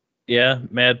now. Yeah,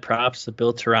 mad props to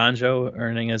Bill Taranjo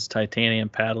earning his titanium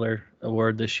paddler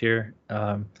award this year.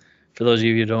 For those of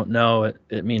you who don't know,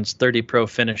 it means 30 pro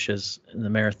finishes in the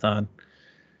marathon.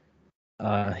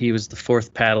 He was the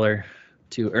fourth paddler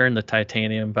to earn the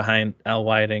titanium behind Al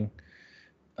Whiting,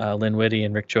 Lynn Whitty,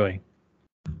 and Rick Joy.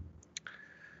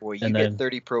 Boy, you get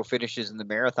 30 pro finishes in the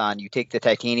marathon. You take the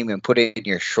titanium and put it in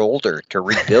your shoulder to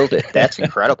rebuild it. That's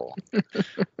incredible.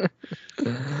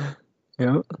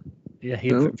 Yeah. Yeah,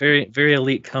 he's very, very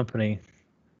elite company.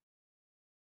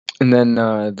 And then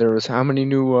there was how many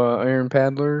new iron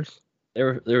paddlers?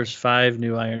 There was 5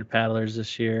 new iron paddlers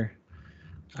this year.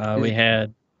 We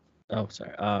had,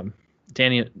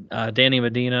 Danny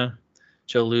Medina,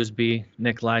 Joe Loosby,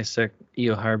 Nick Lysek,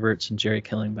 Eo Harberts, and Jerry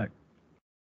Killingbeck.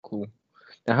 Cool.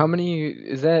 Now, how many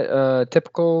is that? A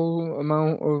typical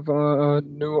amount of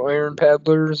new iron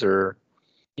paddlers, or?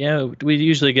 Yeah, we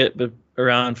usually get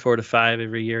around 4 to 5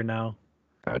 every year now.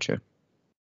 Gotcha.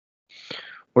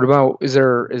 What about is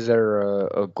there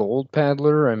a gold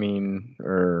paddler? I mean,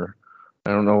 or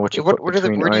I don't know what you put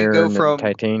between where do you iron go from and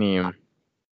titanium.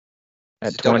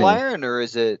 At 20. Double iron, or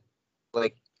is it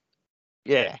like?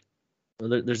 Yeah.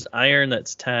 Well, there's iron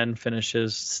that's 10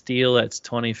 finishes, steel that's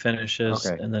 20 finishes,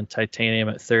 and then titanium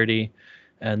at 30.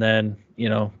 And then,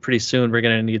 pretty soon we're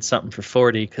going to need something for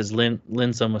 40 because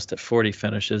Lynn's almost at 40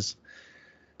 finishes.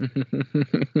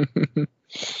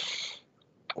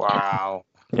 Wow.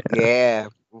 Yeah.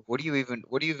 What do you even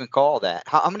call that?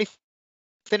 How many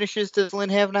finishes does Lynn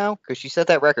have now? Because she set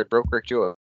that record, broke Rick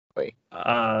Joy.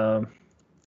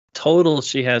 Total,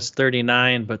 she has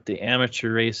 39, but the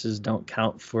amateur races don't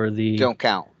count for the. Don't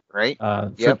count, right?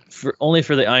 Only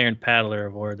for the Iron Paddler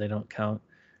Award, they don't count.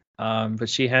 But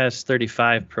she has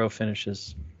 35 pro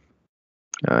finishes.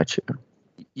 Gotcha.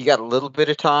 You got a little bit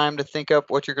of time to think up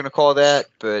what you're going to call that,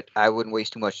 but I wouldn't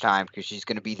waste too much time because she's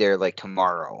going to be there like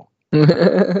tomorrow.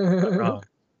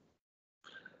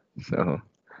 So.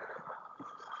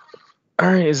 All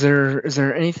right. Is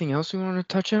there anything else we want to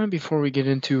touch on before we get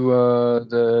into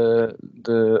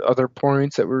the other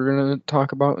points that we're going to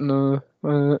talk about in the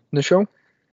show?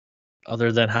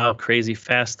 Other than how crazy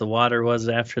fast the water was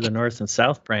after the north and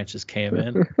south branches came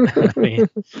in. I mean,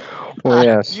 well,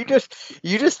 yes. You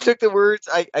just took the words.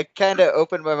 I kind of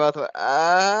opened my mouth.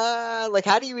 Like,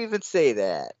 how do you even say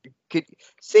that? Could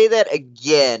say that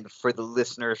again for the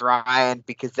listeners, Ryan,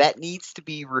 because that needs to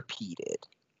be repeated.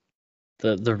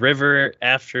 The river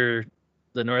after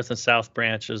the north and south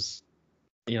branches,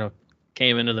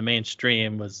 came into the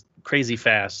mainstream was crazy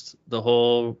fast the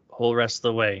whole rest of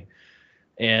the way.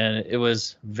 And it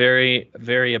was very,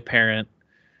 very apparent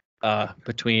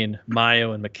between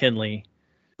Mayo and McKinley,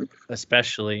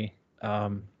 especially.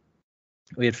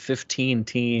 We had 15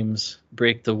 teams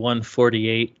break the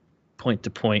 1:48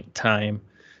 point-to-point time,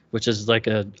 which is like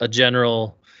a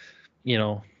general,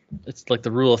 it's like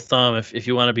the rule of thumb. If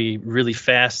you want to be really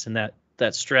fast in that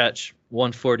stretch,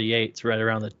 1:48 is right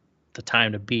around the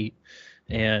time to beat.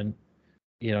 And,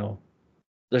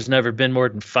 there's never been more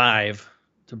than 5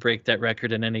 to break that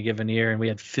record in any given year, and we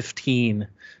had 15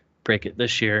 break it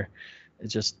this year.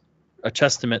 It's just a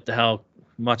testament to how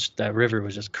much that river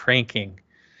was just cranking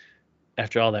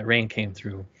after all that rain came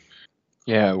through.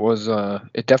 Yeah, it was.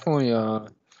 It definitely. Well,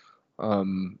 I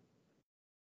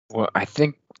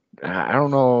think I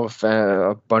don't know if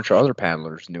a bunch of other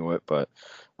paddlers knew it, but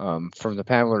from the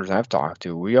paddlers I've talked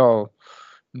to, we all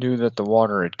knew that the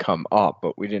water had come up,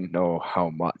 but we didn't know how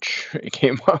much it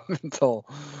came up until,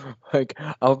 like,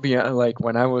 I'll be like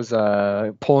when I was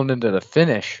pulling into the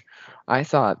finish, I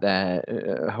thought that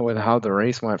with how the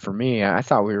race went for me, I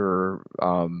thought we were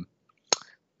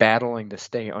battling to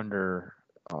stay under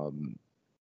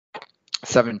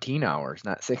 17 hours,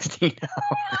 not 16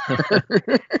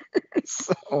 hours.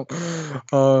 So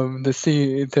to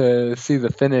see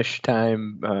the finish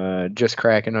time just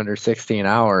cracking under 16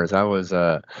 hours, I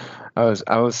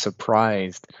was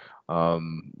surprised.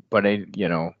 But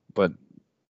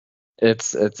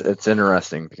it's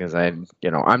interesting because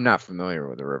I'm not familiar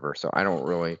with the river, so I don't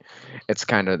really.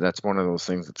 That's one of those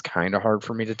things that's kind of hard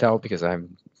for me to tell because I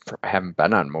haven't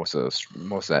been on most of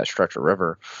that stretch of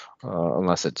river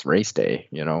unless it's race day,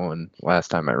 and last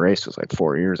time I raced was like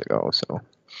 4 years ago. So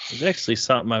there's actually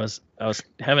something I was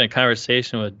having a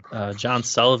conversation with John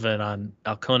Sullivan on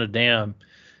Alcona Dam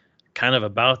kind of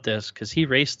about this because he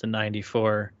raced in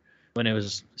 94 when it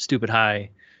was stupid high,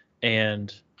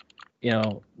 and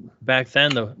back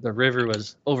then the river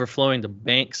was overflowing the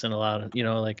banks and a lot of,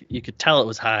 like you could tell it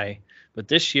was high. But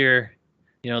this year,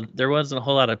 there wasn't a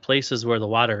whole lot of places where the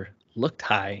water looked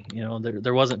high.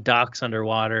 There wasn't docks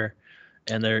underwater,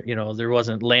 and there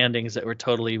wasn't landings that were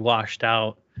totally washed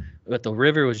out. But the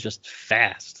river was just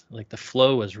fast. Like the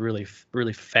flow was really,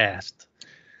 really fast.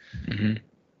 Mm-hmm.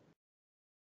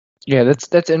 Yeah,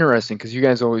 that's interesting because you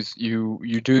guys always you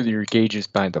do your gauges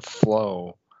by the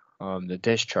flow, the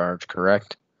discharge,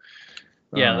 correct?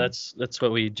 Yeah, that's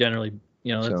what we generally,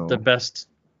 that's the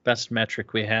best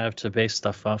metric we have to base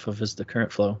stuff off of is the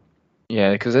current flow.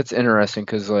 Yeah, because that's interesting.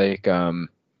 Because like at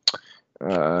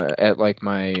like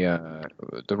my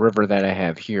the river that I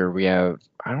have here, we have,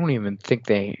 I don't even think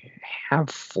they have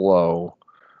flow,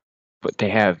 but they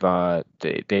have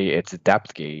they it's a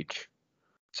depth gauge.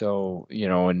 So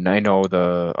and I know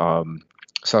the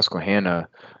Susquehanna,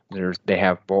 they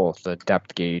have both the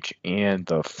depth gauge and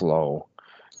the flow,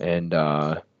 and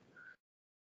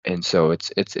so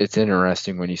it's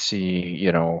interesting when you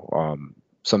see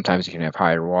sometimes you can have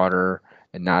higher water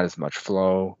and not as much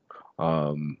flow,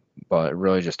 but it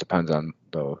really just depends on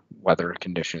the weather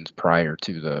conditions prior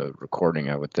to the recording,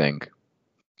 I would think.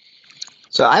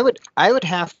 So I would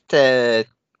have to,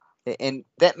 and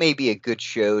that may be a good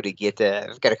show to get to.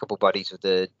 I've got a couple buddies with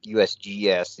the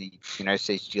USGS, the United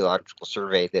States Geological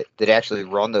Survey, that actually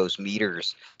run those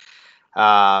meters.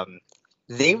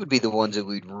 They would be the ones that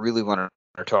we'd really want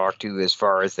to talk to as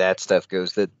far as that stuff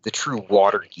goes, the true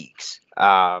water geeks.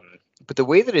 But the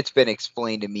way that it's been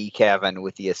explained to me, Kevin,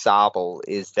 with the Asable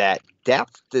is that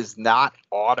depth does not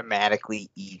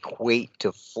automatically equate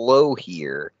to flow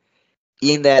here,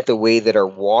 in that the way that our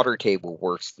water table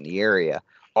works in the area.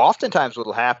 Oftentimes what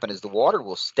will happen is the water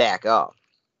will stack up,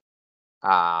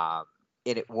 and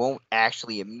it won't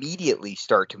actually immediately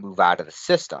start to move out of the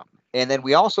system. And then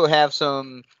we also have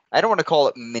some, I don't want to call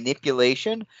it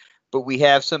manipulation, but we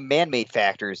have some man-made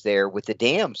factors there with the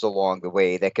dams along the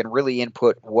way that can really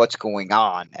input what's going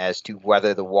on as to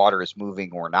whether the water is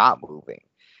moving or not moving.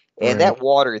 And Right. that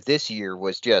water this year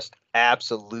was just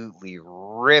absolutely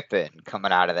ripping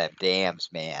coming out of that dams,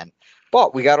 man.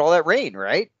 But we got all that rain,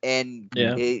 right? And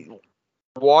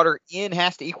water in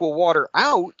has to equal water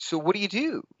out. So what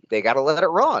do? They got to let it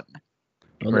run.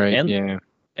 Well, Right.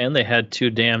 And they had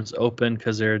 2 dams open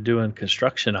because they were doing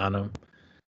construction on them.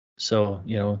 So,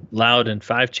 Loud and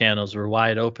 5 channels were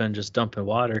wide open, just dumping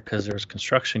water because there was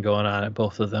construction going on at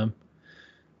both of them.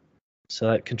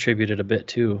 So that contributed a bit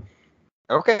too.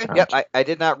 Okay. Gotcha. Yeah, I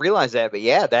did not realize that, but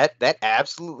yeah, that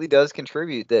absolutely does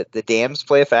contribute. That the dams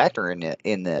play a factor in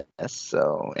this.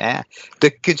 So yeah,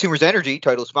 the Consumers Energy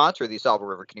title sponsor of the Asable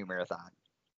River Canoe Marathon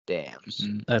dams.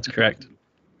 That's correct.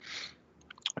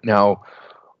 Now,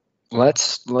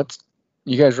 let's.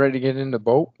 You guys ready to get into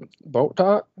boat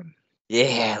talk?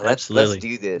 Yeah, let's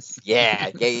do this.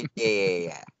 Yeah.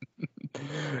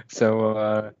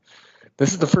 So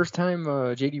this is the first time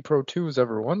JD Pro 2 has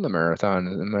ever won the marathon.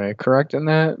 Am I correct in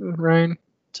that, Ryan?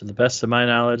 To the best of my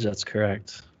knowledge, that's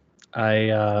correct.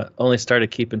 I only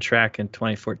started keeping track in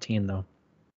 2014, though.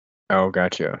 Oh,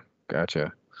 gotcha.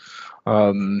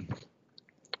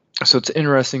 So it's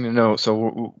interesting to know.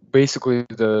 So basically,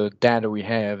 the data we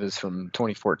have is from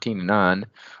 2014 and on.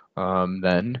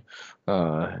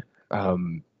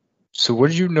 So what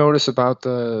did you notice about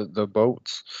the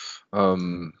boats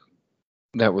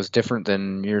that was different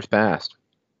than years past?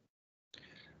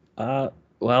 Well,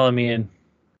 I mean,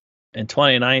 in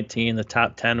 2019, the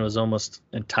top 10 was almost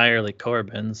entirely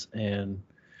Corbin's, and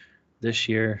this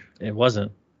year it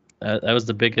wasn't. That was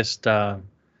the biggest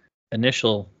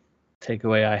initial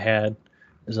takeaway I had.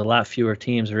 There's a lot fewer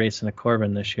teams racing a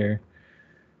Corbin this year.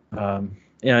 And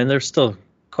there's still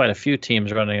quite a few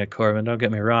teams running a Corbin. Don't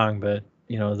get me wrong, but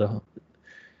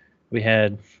we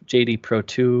had JD Pro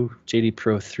 2, JD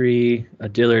Pro 3, a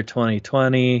Diller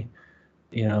 2020,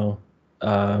 in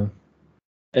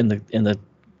the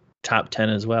top 10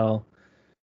 as well.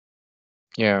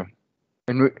 Yeah.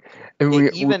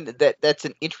 That's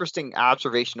an interesting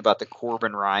observation about the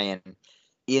Corbin, Ryan,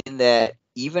 in that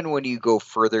even when you go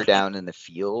further down in the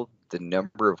field, the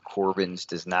number of Corbins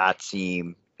does not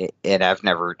seem, and I've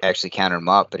never actually counted them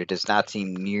up, but it does not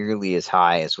seem nearly as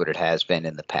high as what it has been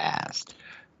in the past.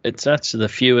 That's the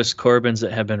fewest Corbins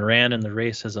that have been ran in the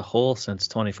race as a whole since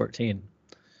 2014.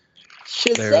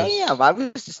 Shazam! I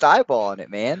was just eyeballing it,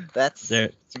 man.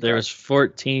 There was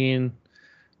 14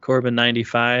 Corbin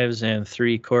 95s and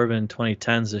 3 Corbin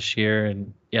 2010s this year,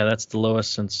 and yeah, that's the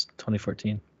lowest since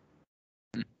 2014.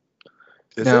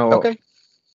 Now, okay.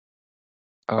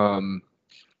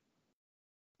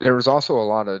 There was also a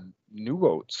lot of new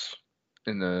boats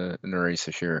in the race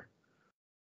this year.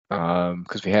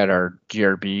 Because we had our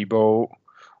GRB boat,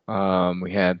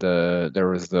 we had there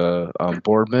was the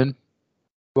Boardman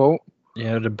boat.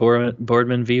 Yeah, the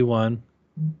Boardman V1.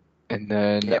 And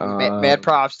then mad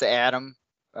props to Adam.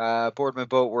 Boardman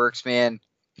Boat Works, man.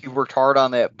 He worked hard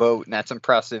on that boat, and that's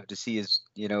impressive to see his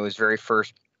very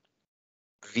first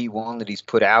V1 that he's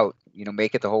put out,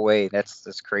 make it the whole way.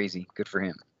 That's crazy. Good for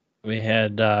him. We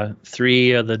had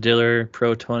 3 of the Diller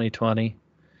Pro 2020.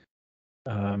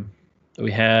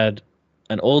 We had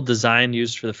an old design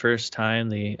used for the first time,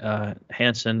 the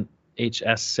Hansen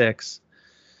HS6.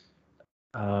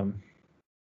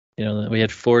 We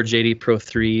had 4 JD Pro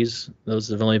 3s. Those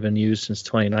have only been used since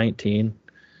 2019.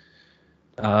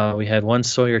 We had 1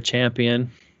 Sawyer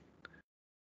Champion,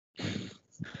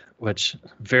 which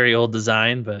very old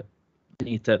design, but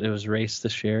neat that it was raced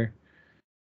this year.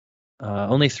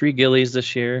 Only 3 Gillies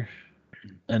this year,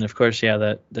 and of course,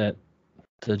 the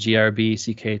GRB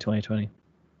CK 2020.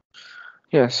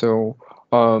 Yeah, so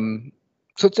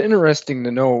it's interesting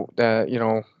to know that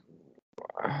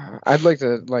I'd like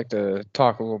to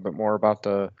talk a little bit more about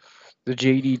the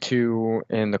JD2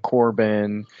 and the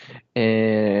Corbin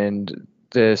and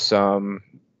this and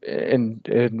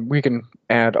we can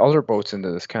add other boats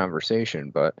into this conversation,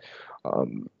 but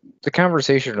the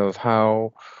conversation of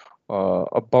how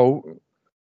a boat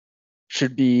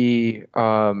should be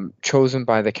chosen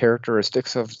by the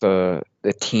characteristics of the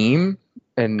team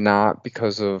and not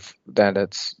because of that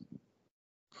it's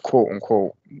quote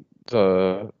unquote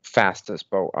the fastest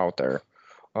boat out there.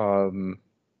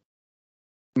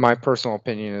 My personal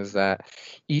opinion is that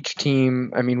each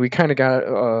team, I mean, we kind of got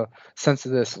a sense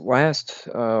of this last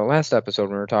episode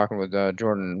when we were talking with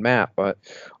Jordan and Matt, but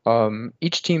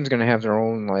each team's going to have their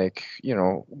own,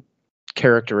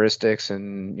 characteristics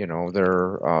and,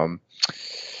 their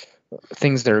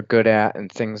things they're good at and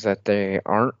things that they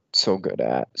aren't so good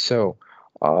at. So,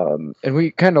 and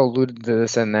we kind of alluded to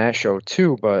this in that show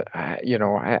too, but, I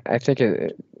think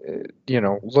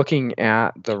looking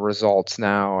at the results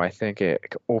now, I think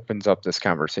it opens up this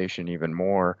conversation even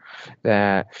more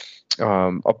that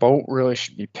a boat really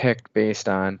should be picked based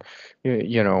on,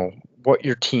 what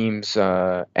your team's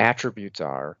attributes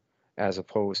are, as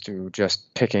opposed to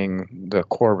just picking the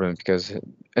Corbin, because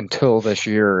until this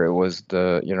year it was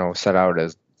set out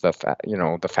as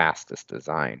the fastest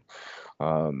design.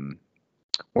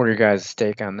 What are your guys'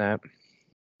 take on that?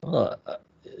 Well,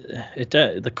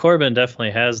 the Corbin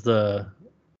definitely has the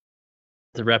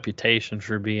reputation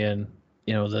for being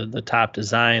the top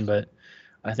design, but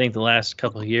I think the last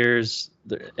couple of years,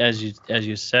 as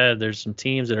you said, there's some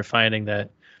teams that are finding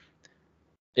that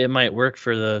it might work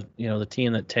for the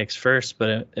team that takes first,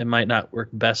 but it might not work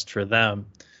best for them.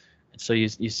 And so you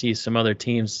see some other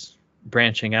teams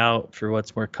branching out for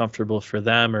what's more comfortable for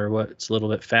them or what's a little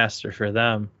bit faster for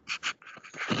them.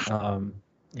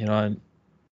 And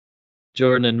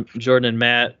Jordan and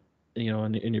Matt,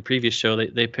 in your previous show,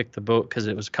 they picked the boat because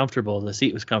it was comfortable. The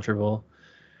seat was comfortable.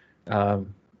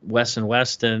 Wes and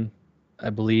Weston, I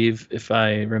believe, if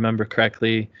I remember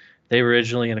correctly, they were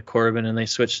originally in a Corbin and they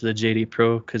switched to the JD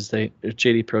Pro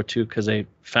JD Pro 2 because they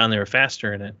found they were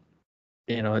faster in it.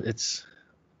 It's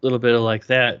a little bit of like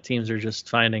that. Teams are just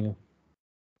finding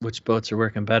which boats are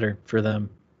working better for them.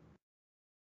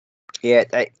 Yeah,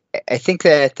 I think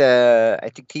that I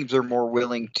think teams are more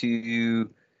willing to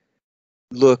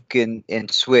look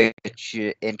and switch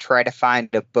and try to find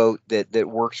a boat that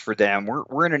works for them.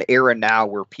 We're in an era now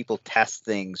where people test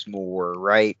things more,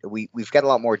 right? We've got a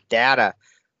lot more data.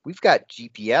 We've got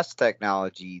GPS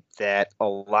technology that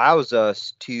allows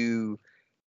us to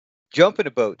jump into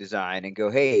boat design and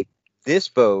go, hey, this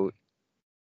boat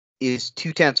is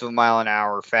 0.2 of a mile an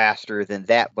hour faster than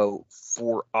that boat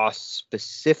for us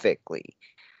specifically.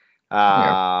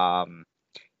 And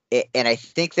I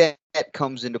think that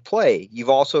comes into play. You've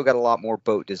also got a lot more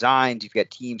boat designs. You've got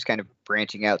teams kind of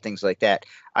branching out, things like that.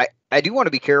 I do want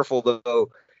to be careful, though,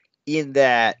 in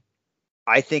that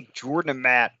I think Jordan and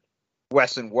Matt,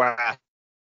 Wes and Wes,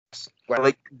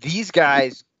 like these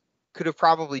guys could have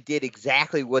probably did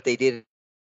exactly what they did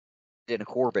in a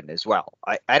Corbin as well.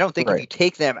 I don't think if you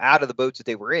take them out of the boats that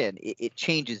they were in, it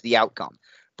changes the outcome.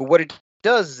 But what it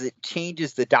does is it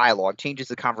changes the dialogue, changes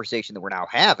the conversation that we're now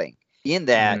having in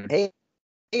that, hey,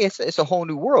 it's a whole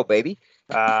new world, baby.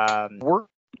 Run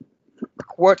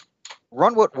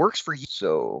what works for you.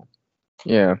 So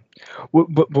yeah,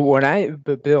 but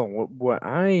Bill, what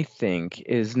I think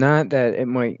is not that it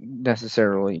might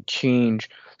necessarily change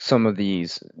some of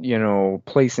these,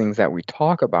 placings that we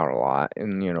talk about a lot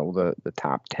in, the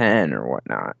top 10 or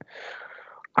whatnot.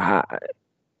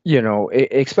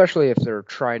 Especially if they're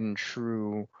tried and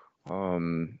true,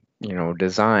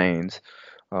 designs,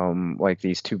 like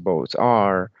these two boats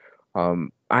are.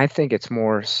 I think it's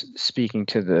more speaking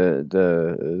to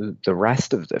the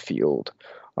rest of the field.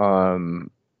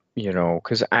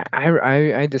 Because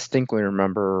I distinctly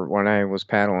remember when I was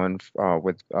paddling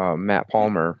with Matt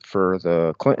Palmer for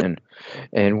the Clinton,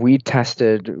 and we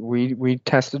tested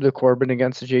the Corbin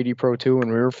against the JD Pro 2,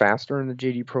 and we were faster in the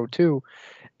JD Pro 2,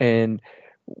 and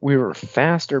we were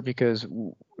faster because,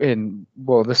 and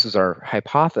well, this is our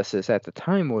hypothesis at the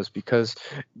time, was because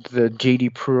the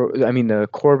the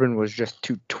Corbin was just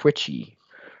too twitchy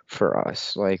for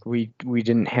us. Like we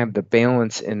didn't have the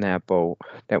balance in that boat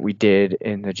that we did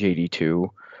in the JD2.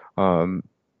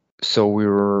 So we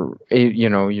were,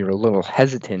 you're a little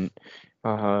hesitant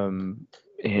in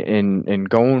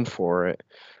going for it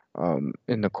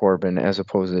in the Corbin as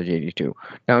opposed to the JD2.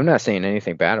 Now, I'm not saying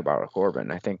anything bad about a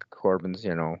Corbin. I think Corbin's,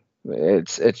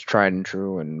 it's tried and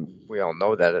true, and we all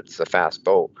know that it's a fast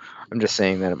boat. I'm just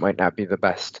saying that it might not be the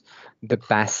best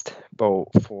boat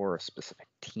for a specific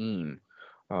team.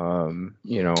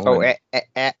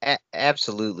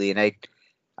 Absolutely, and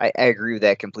I agree with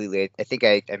that completely. I think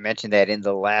I mentioned that in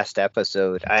the last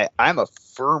episode. I'm a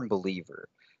firm believer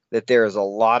that there's a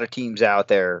lot of teams out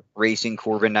there racing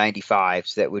Corbin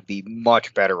 95s that would be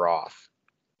much better off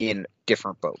in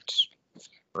different boats,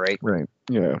 right? Right.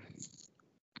 Yeah.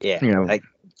 Yeah. Like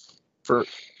for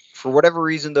whatever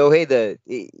reason, though, hey,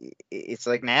 it's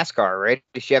like NASCAR, right?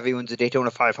 The Chevy wins the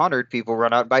Daytona 500, people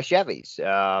run out and buy Chevys.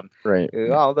 Right.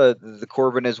 Well, the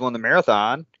Corbin has won the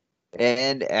marathon,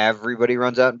 and everybody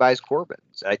runs out and buys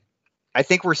Corbins. I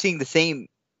think we're seeing the same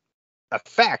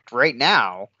effect right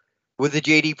now with the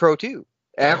JD Pro 2.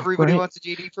 Everybody wants a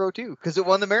JD Pro 2 because it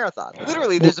won the marathon.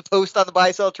 Literally, there's a post on the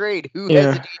buy sell trade. Who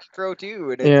has a JD Pro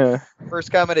 2? And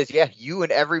first comment is, you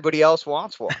and everybody else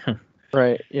wants one.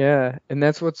 Right. Yeah. And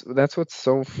that's what's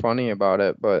so funny about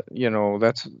it. But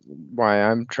that's why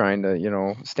I'm trying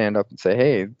to stand up and say,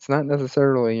 hey, it's not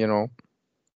necessarily you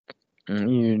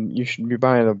should be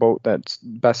buying a boat that's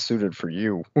best suited for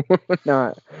you,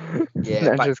 not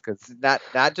just because not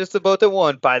just the boat that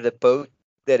won, buy the boat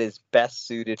that is best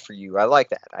suited for you. I like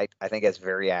that. I think that's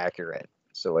very accurate.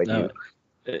 So I do.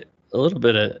 A little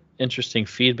bit of interesting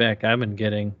feedback I've been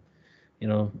getting.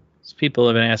 People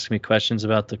have been asking me questions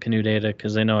about the canoe data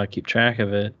because they know I keep track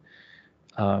of it.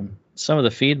 Some of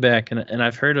the feedback, and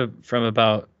I've heard from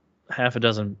about half a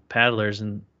dozen paddlers,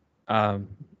 and I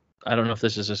don't know if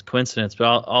this is just coincidence, but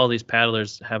all these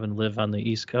paddlers happen to live on the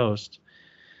East Coast.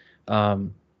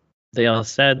 They all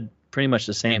said pretty much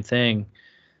the same thing,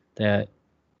 that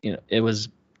it was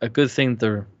a good thing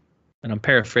and I'm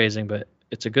paraphrasing, but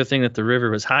it's a good thing that the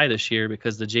river was high this year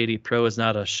because the JD Pro is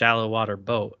not a shallow water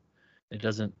boat. It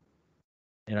doesn't,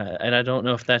 and I don't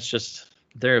know if that's just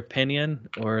their opinion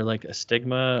or like a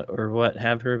stigma or what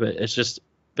have you, but it's just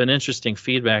been interesting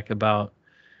feedback about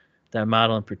that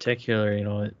model in particular.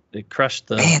 It crushed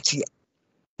the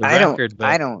record.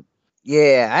 I don't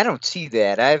see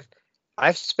that.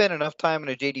 I've spent enough time in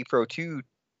a JD Pro 2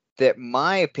 that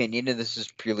my opinion, and this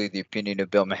is purely the opinion of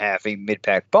Bill Mahaffey,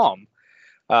 mid-pack bum,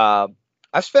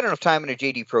 I've spent enough time in a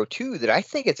JD Pro 2 that I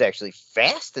think it's actually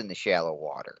fast in the shallow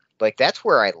water. Like, that's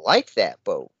where I like that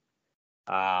boat.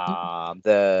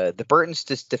 The Burton's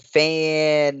to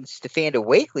Stefan to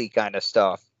Wakely kind of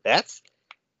stuff, that's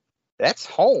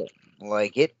home.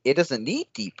 Like, it doesn't need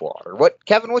deep water.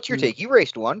 Kevin, what's your take? You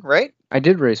raced one, right? I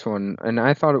did race one, and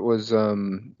I thought it was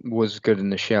good in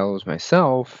the shallows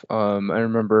myself. I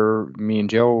remember me and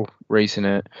Joe racing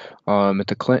it at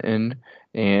the Clinton,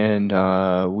 and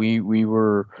we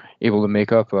were able to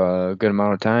make up a good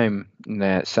amount of time in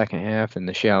that second half in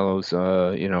the shallows.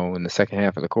 In the second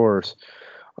half of the course.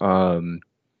 But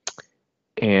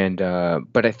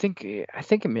I think I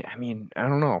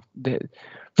don't know.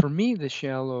 For me, the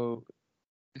shallow,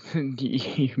 when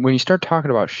you start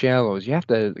talking about shallows, you have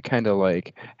to kind of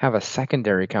like have a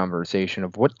secondary conversation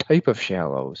of what type of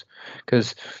shallows,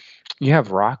 because you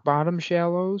have rock bottom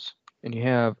shallows and you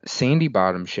have sandy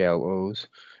bottom shallows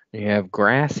and you have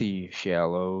grassy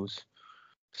shallows.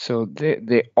 So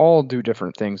they all do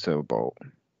different things to a boat.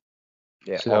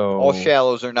 Yeah, so, all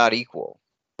shallows are not equal.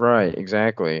 Right,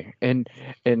 exactly. And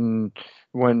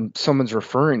when someone's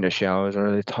referring to shallows,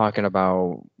 are they talking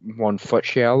about 1 foot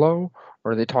shallow,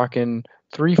 or are they talking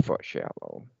 3 foot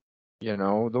shallow?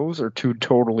 Those are two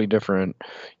totally different.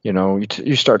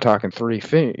 You start talking 3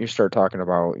 feet, you start talking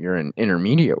about you're in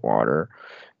intermediate water,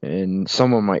 and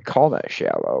someone might call that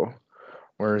shallow.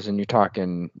 Whereas when you're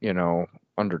talking,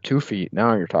 under 2 feet,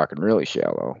 now you're talking really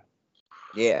shallow.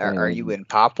 Yeah, are you in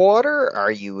pop water?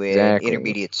 Are you in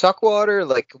intermediate suck water?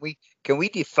 Like, can we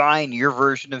define your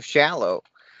version of shallow?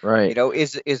 Right.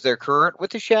 Is there current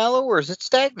with the shallow, or is it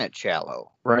stagnant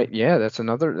shallow? Right. Yeah, that's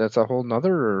a whole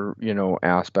nother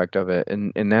aspect of it,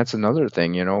 and that's another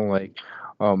thing. Like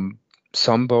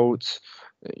some boats,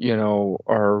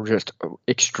 are just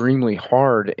extremely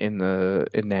hard in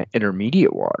that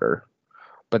intermediate water,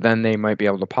 but then they might be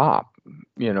able to pop,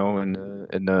 in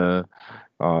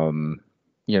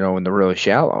the really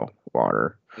shallow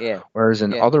water. Yeah. Whereas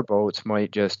in Yeah. other boats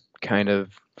might just kind of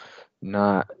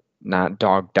not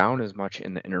dog down as much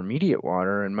in the intermediate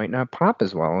water and might not pop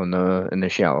as well in the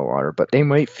shallow water, but they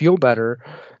might feel better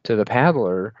to the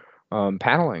paddler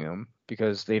paddling them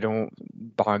because they don't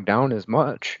bog down as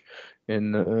much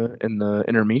in the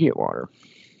intermediate water.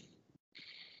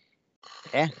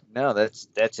 Yeah, no,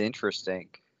 that's interesting.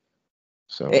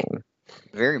 So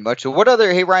very much. So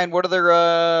hey Ryan, what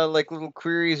other like little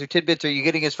queries or tidbits are you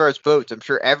getting as far as boats? I'm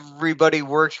sure everybody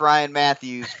works Ryan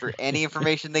Matthews for any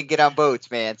information they get on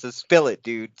boats, man. So spill it,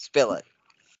 dude. Spill it.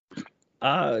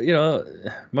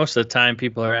 Most of the time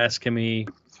people are asking me,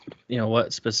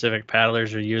 what specific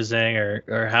paddlers are using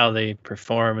or how they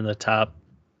perform in the top,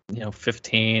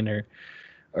 15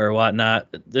 or whatnot.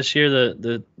 This year,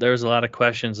 there was a lot of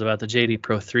questions about the JD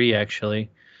Pro 3 actually,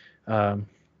 and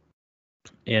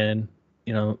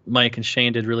Mike and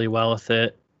Shane did really well with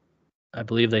it. I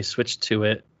believe they switched to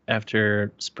it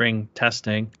after spring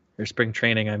testing or spring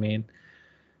training, I mean,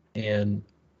 and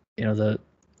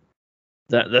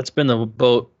that's been the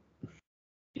boat,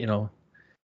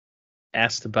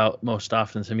 asked about most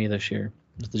often to me this year,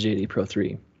 is the JD Pro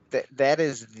 3. That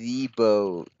is the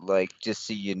boat, like, just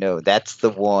so you know, that's the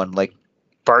one. Like,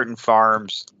 Barton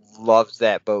Farms loves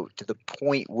that boat to the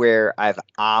point where I've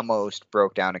almost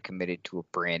broke down and committed to a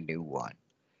brand new one.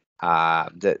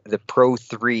 The Pro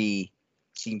 3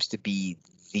 seems to be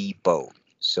the boat,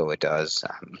 so it does.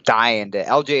 I'm dying to.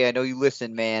 LJ, I know you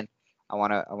listen, man. I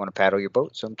wanna paddle your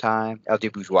boat sometime.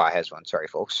 LJ Bourgeois has one. Sorry,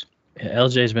 folks. Yeah,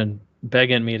 LJ's been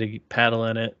begging me to paddle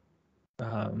in it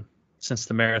since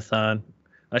the marathon.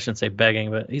 I shouldn't say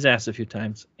begging, but he's asked a few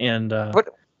times. And what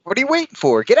are you waiting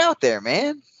for? Get out there,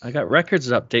 man. I got records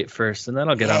to update first, and then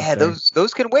I'll get out there. Yeah,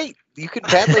 those can wait. You can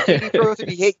paddle at JD Pro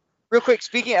 3. Hey, real quick,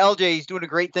 speaking of LJ, he's doing a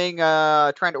great thing,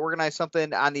 trying to organize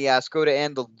something on the Skoda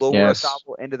end, the lower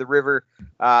Asabo end of the river.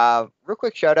 Real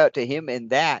quick shout out to him and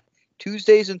that.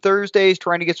 Tuesdays and Thursdays,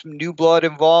 trying to get some new blood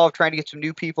involved, trying to get some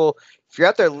new people. If you're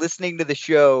out there listening to the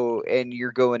show and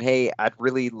you're going, hey, I'd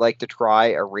really like to try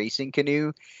a racing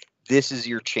canoe, this is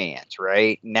your chance,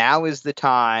 right? Now is the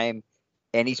time.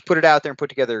 And he's put it out there and put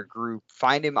together a group.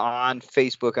 Find him on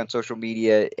Facebook, on social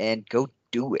media, and go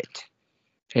do it.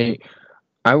 Hey,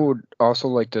 I would also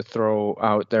like to throw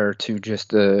out there to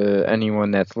just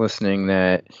anyone that's listening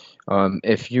that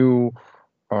if you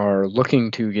are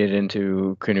looking to get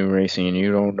into canoe racing and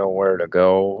you don't know where to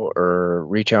go, or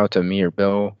reach out to me or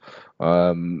Bill,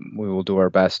 we will do our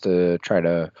best to try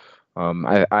to.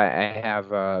 I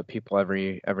have people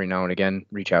every now and again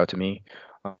reach out to me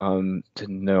to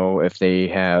know if they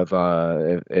have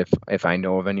if I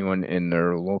know of anyone in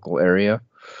their local area,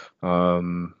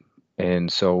 and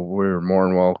so we're more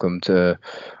than welcome to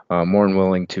more than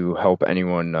willing to help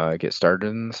anyone get started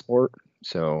in the sport.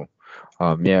 So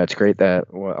yeah, it's great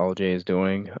that what LJ is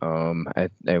doing.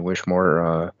 I wish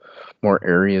more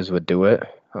areas would do it.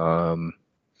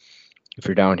 If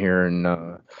you're down here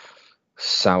in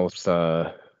south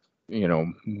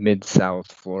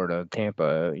mid-south Florida,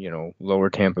 Tampa, lower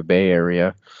Tampa Bay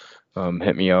area,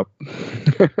 hit me up.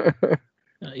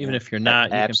 Even if you're not,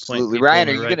 you absolutely. can point Ryan,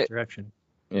 people are in you the right direction.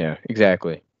 Yeah,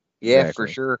 exactly. Yeah, exactly. for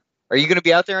sure. Are you going to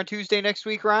be out there on Tuesday next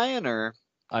week, Ryan, or?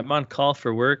 I'm on call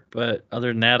for work, but other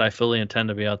than that, I fully intend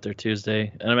to be out there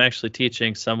Tuesday. And I'm actually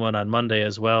teaching someone on Monday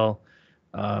as well.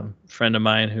 A friend of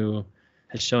mine who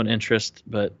has shown interest,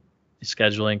 but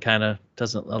scheduling kind of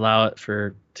doesn't allow it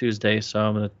for Tuesday. So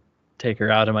I'm going to take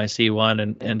her out of my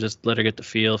C1 and just let her get the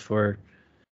feel for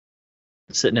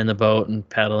sitting in the boat and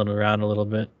paddling around a little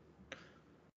bit.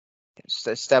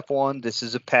 Step one, this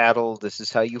is a paddle. This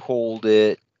is how you hold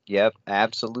it. Yep,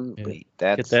 absolutely.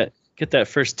 Yeah. That's Get that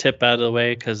first tip out of the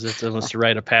way, because it's almost a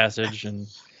rite of passage. And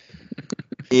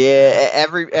yeah,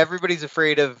 everybody's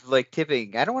afraid of like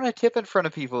tipping. I don't want to tip in front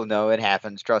of people. No, it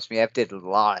happens. Trust me, I've did it a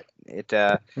lot. It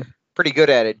pretty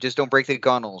good at it. Just don't break the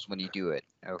gunnels when you do it.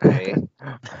 Okay.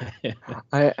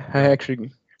 I actually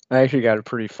got a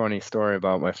pretty funny story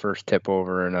about my first tip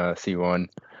over in C1.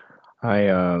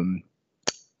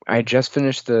 I just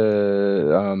finished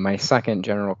my second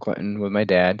General Clinton with my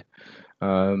dad.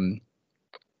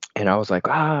 And I was like,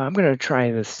 I'm going to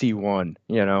try the C1,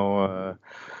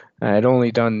 I had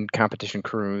only done competition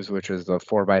cruise, which was the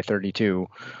 4x32,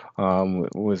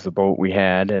 was the boat we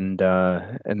had. And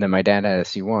then my dad had a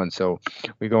C1. So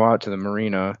we go out to the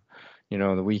marina,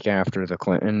 the week after the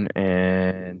Clinton,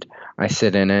 and I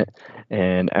sit in it,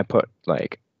 and I put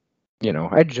I'd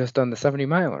just done the 70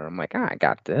 miler. I'm like, I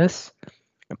got this.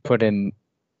 I put in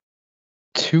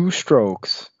 2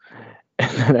 strokes.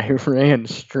 And then I ran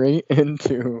straight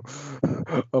into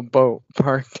a boat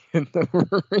parked in the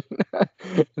marina,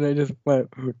 and I just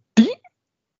went deep,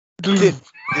 Did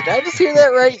I just hear that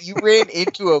right? You ran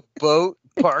into a boat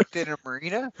parked in a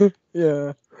marina?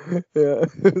 Yeah.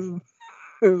 It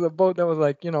was a boat that was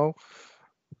like,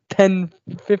 10,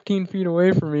 15 feet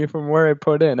away from me from where I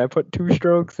put in. I put 2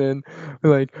 strokes in,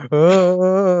 like,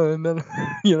 and then,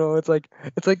 it's like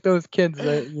those kids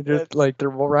that you just like, they're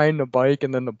riding a bike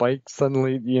and then the bike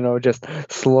suddenly, just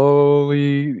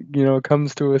slowly,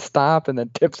 comes to a stop and then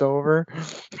tips over.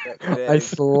 I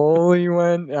slowly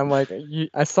went. I'm like,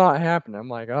 I saw it happen. I'm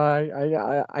like,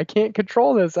 I can't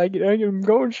control this. I'm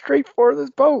going straight for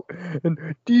this boat, and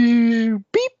beep.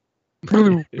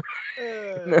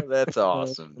 That's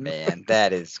awesome, man.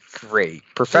 That is great.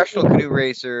 Professional canoe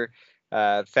racer,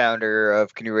 founder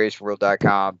of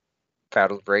CanoeRaceWorld.com,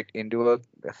 paddled right into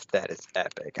that is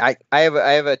epic. I have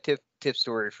a tip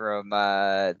story from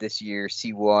this year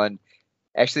C1.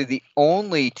 Actually, the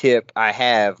only tip I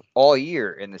have all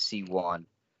year in the C1.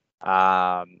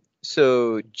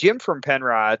 So Jim from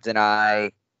Penrod's and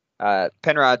I.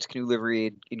 Penrod's Canoe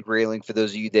Livery in Grayling, for those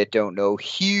of you that don't know,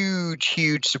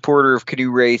 huge supporter of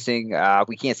canoe racing.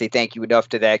 We can't say thank you enough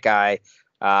to that guy.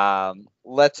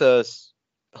 Lets us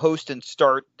host and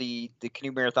start the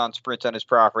canoe marathon sprints on his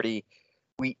property.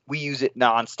 We use it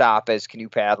nonstop as canoe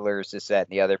paddlers, this, that,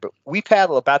 and the other, but we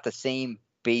paddle about the same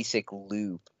basic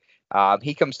loop.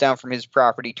 He comes down from his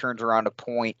property, turns around a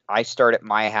point. I start at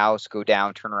my house, go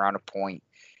down, turn around a point,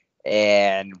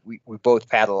 and we both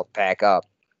paddle back up.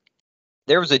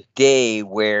 There was a day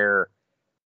where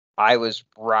I was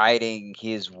riding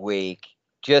his wake,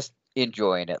 just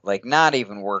enjoying it, like not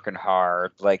even working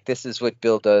hard. Like, this is what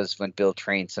Bill does when Bill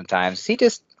trains sometimes. He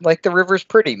just, like, the river's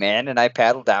pretty, man, and I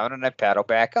paddle down and I paddle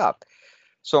back up.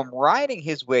 So I'm riding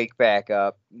his wake back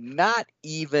up, not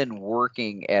even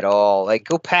working at all. Like,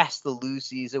 go past the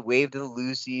Lucy's, a wave to the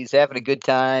Lucy's, having a good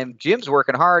time. Jim's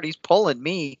working hard. He's pulling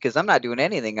me because I'm not doing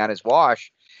anything on his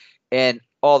wash. And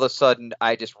all of a sudden,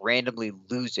 I just randomly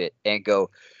lose it and go,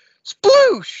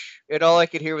 sploosh! And all I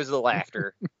could hear was the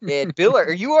laughter. And Bill,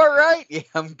 are you all right? Yeah,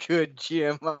 I'm good,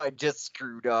 Jim. I just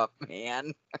screwed up,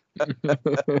 man.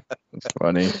 That's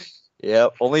funny. Yeah,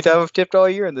 only time I've tipped all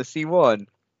year in the C1.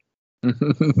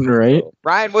 Right?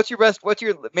 Ryan,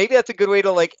 maybe that's a good way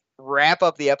to, like, wrap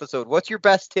up the episode. What's your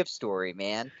best tip story,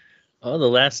 man? Oh, the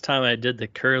last time I did the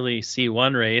Curly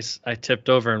C1 race, I tipped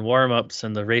over in warm-ups,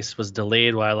 and the race was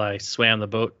delayed while I swam the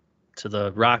boat to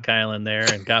the rock island there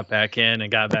and got back in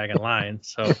and got back in line.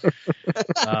 So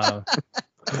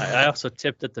I also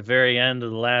tipped at the very end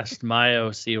of the last Mayo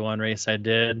C1 race I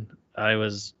did. I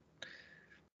was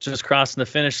just crossing the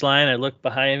finish line. I looked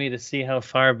behind me to see how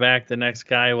far back the next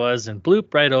guy was, and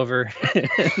bloop, right over.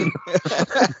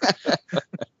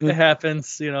 It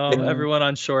happens, everyone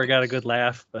on shore got a good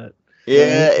laugh, but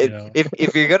yeah,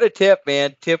 if you're gonna tip,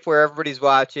 man, tip where everybody's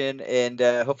watching, and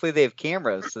hopefully they have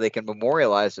cameras so they can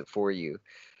memorialize it for you.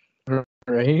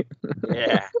 Right?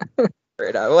 Yeah.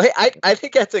 Right on. Well, hey, I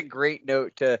think that's a great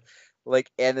note to, like,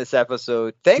 end this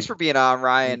episode. Thanks for being on,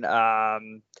 Ryan.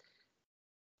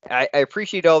 I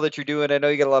appreciate all that you're doing. I know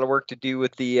you got a lot of work to do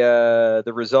with the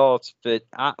results, but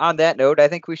on that note, I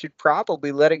think we should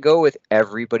probably let it go with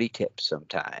everybody tips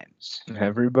sometimes.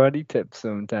 Everybody tips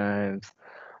sometimes.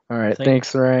 All right.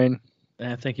 Thanks, Ryan.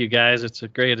 Thank you, guys. It's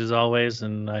great as always,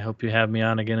 and I hope you have me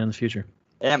on again in the future.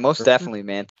 Yeah, most definitely,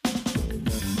 man.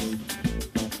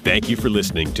 Thank you for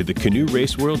listening to the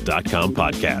CanoeRaceWorld.com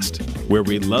podcast, where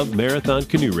we love marathon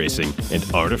canoe racing and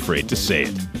aren't afraid to say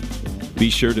it. Be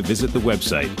sure to visit the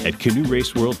website at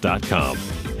CanoeRaceWorld.com,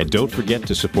 and don't forget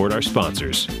to support our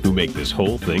sponsors who make this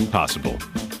whole thing possible.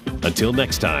 Until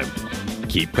next time,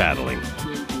 keep paddling.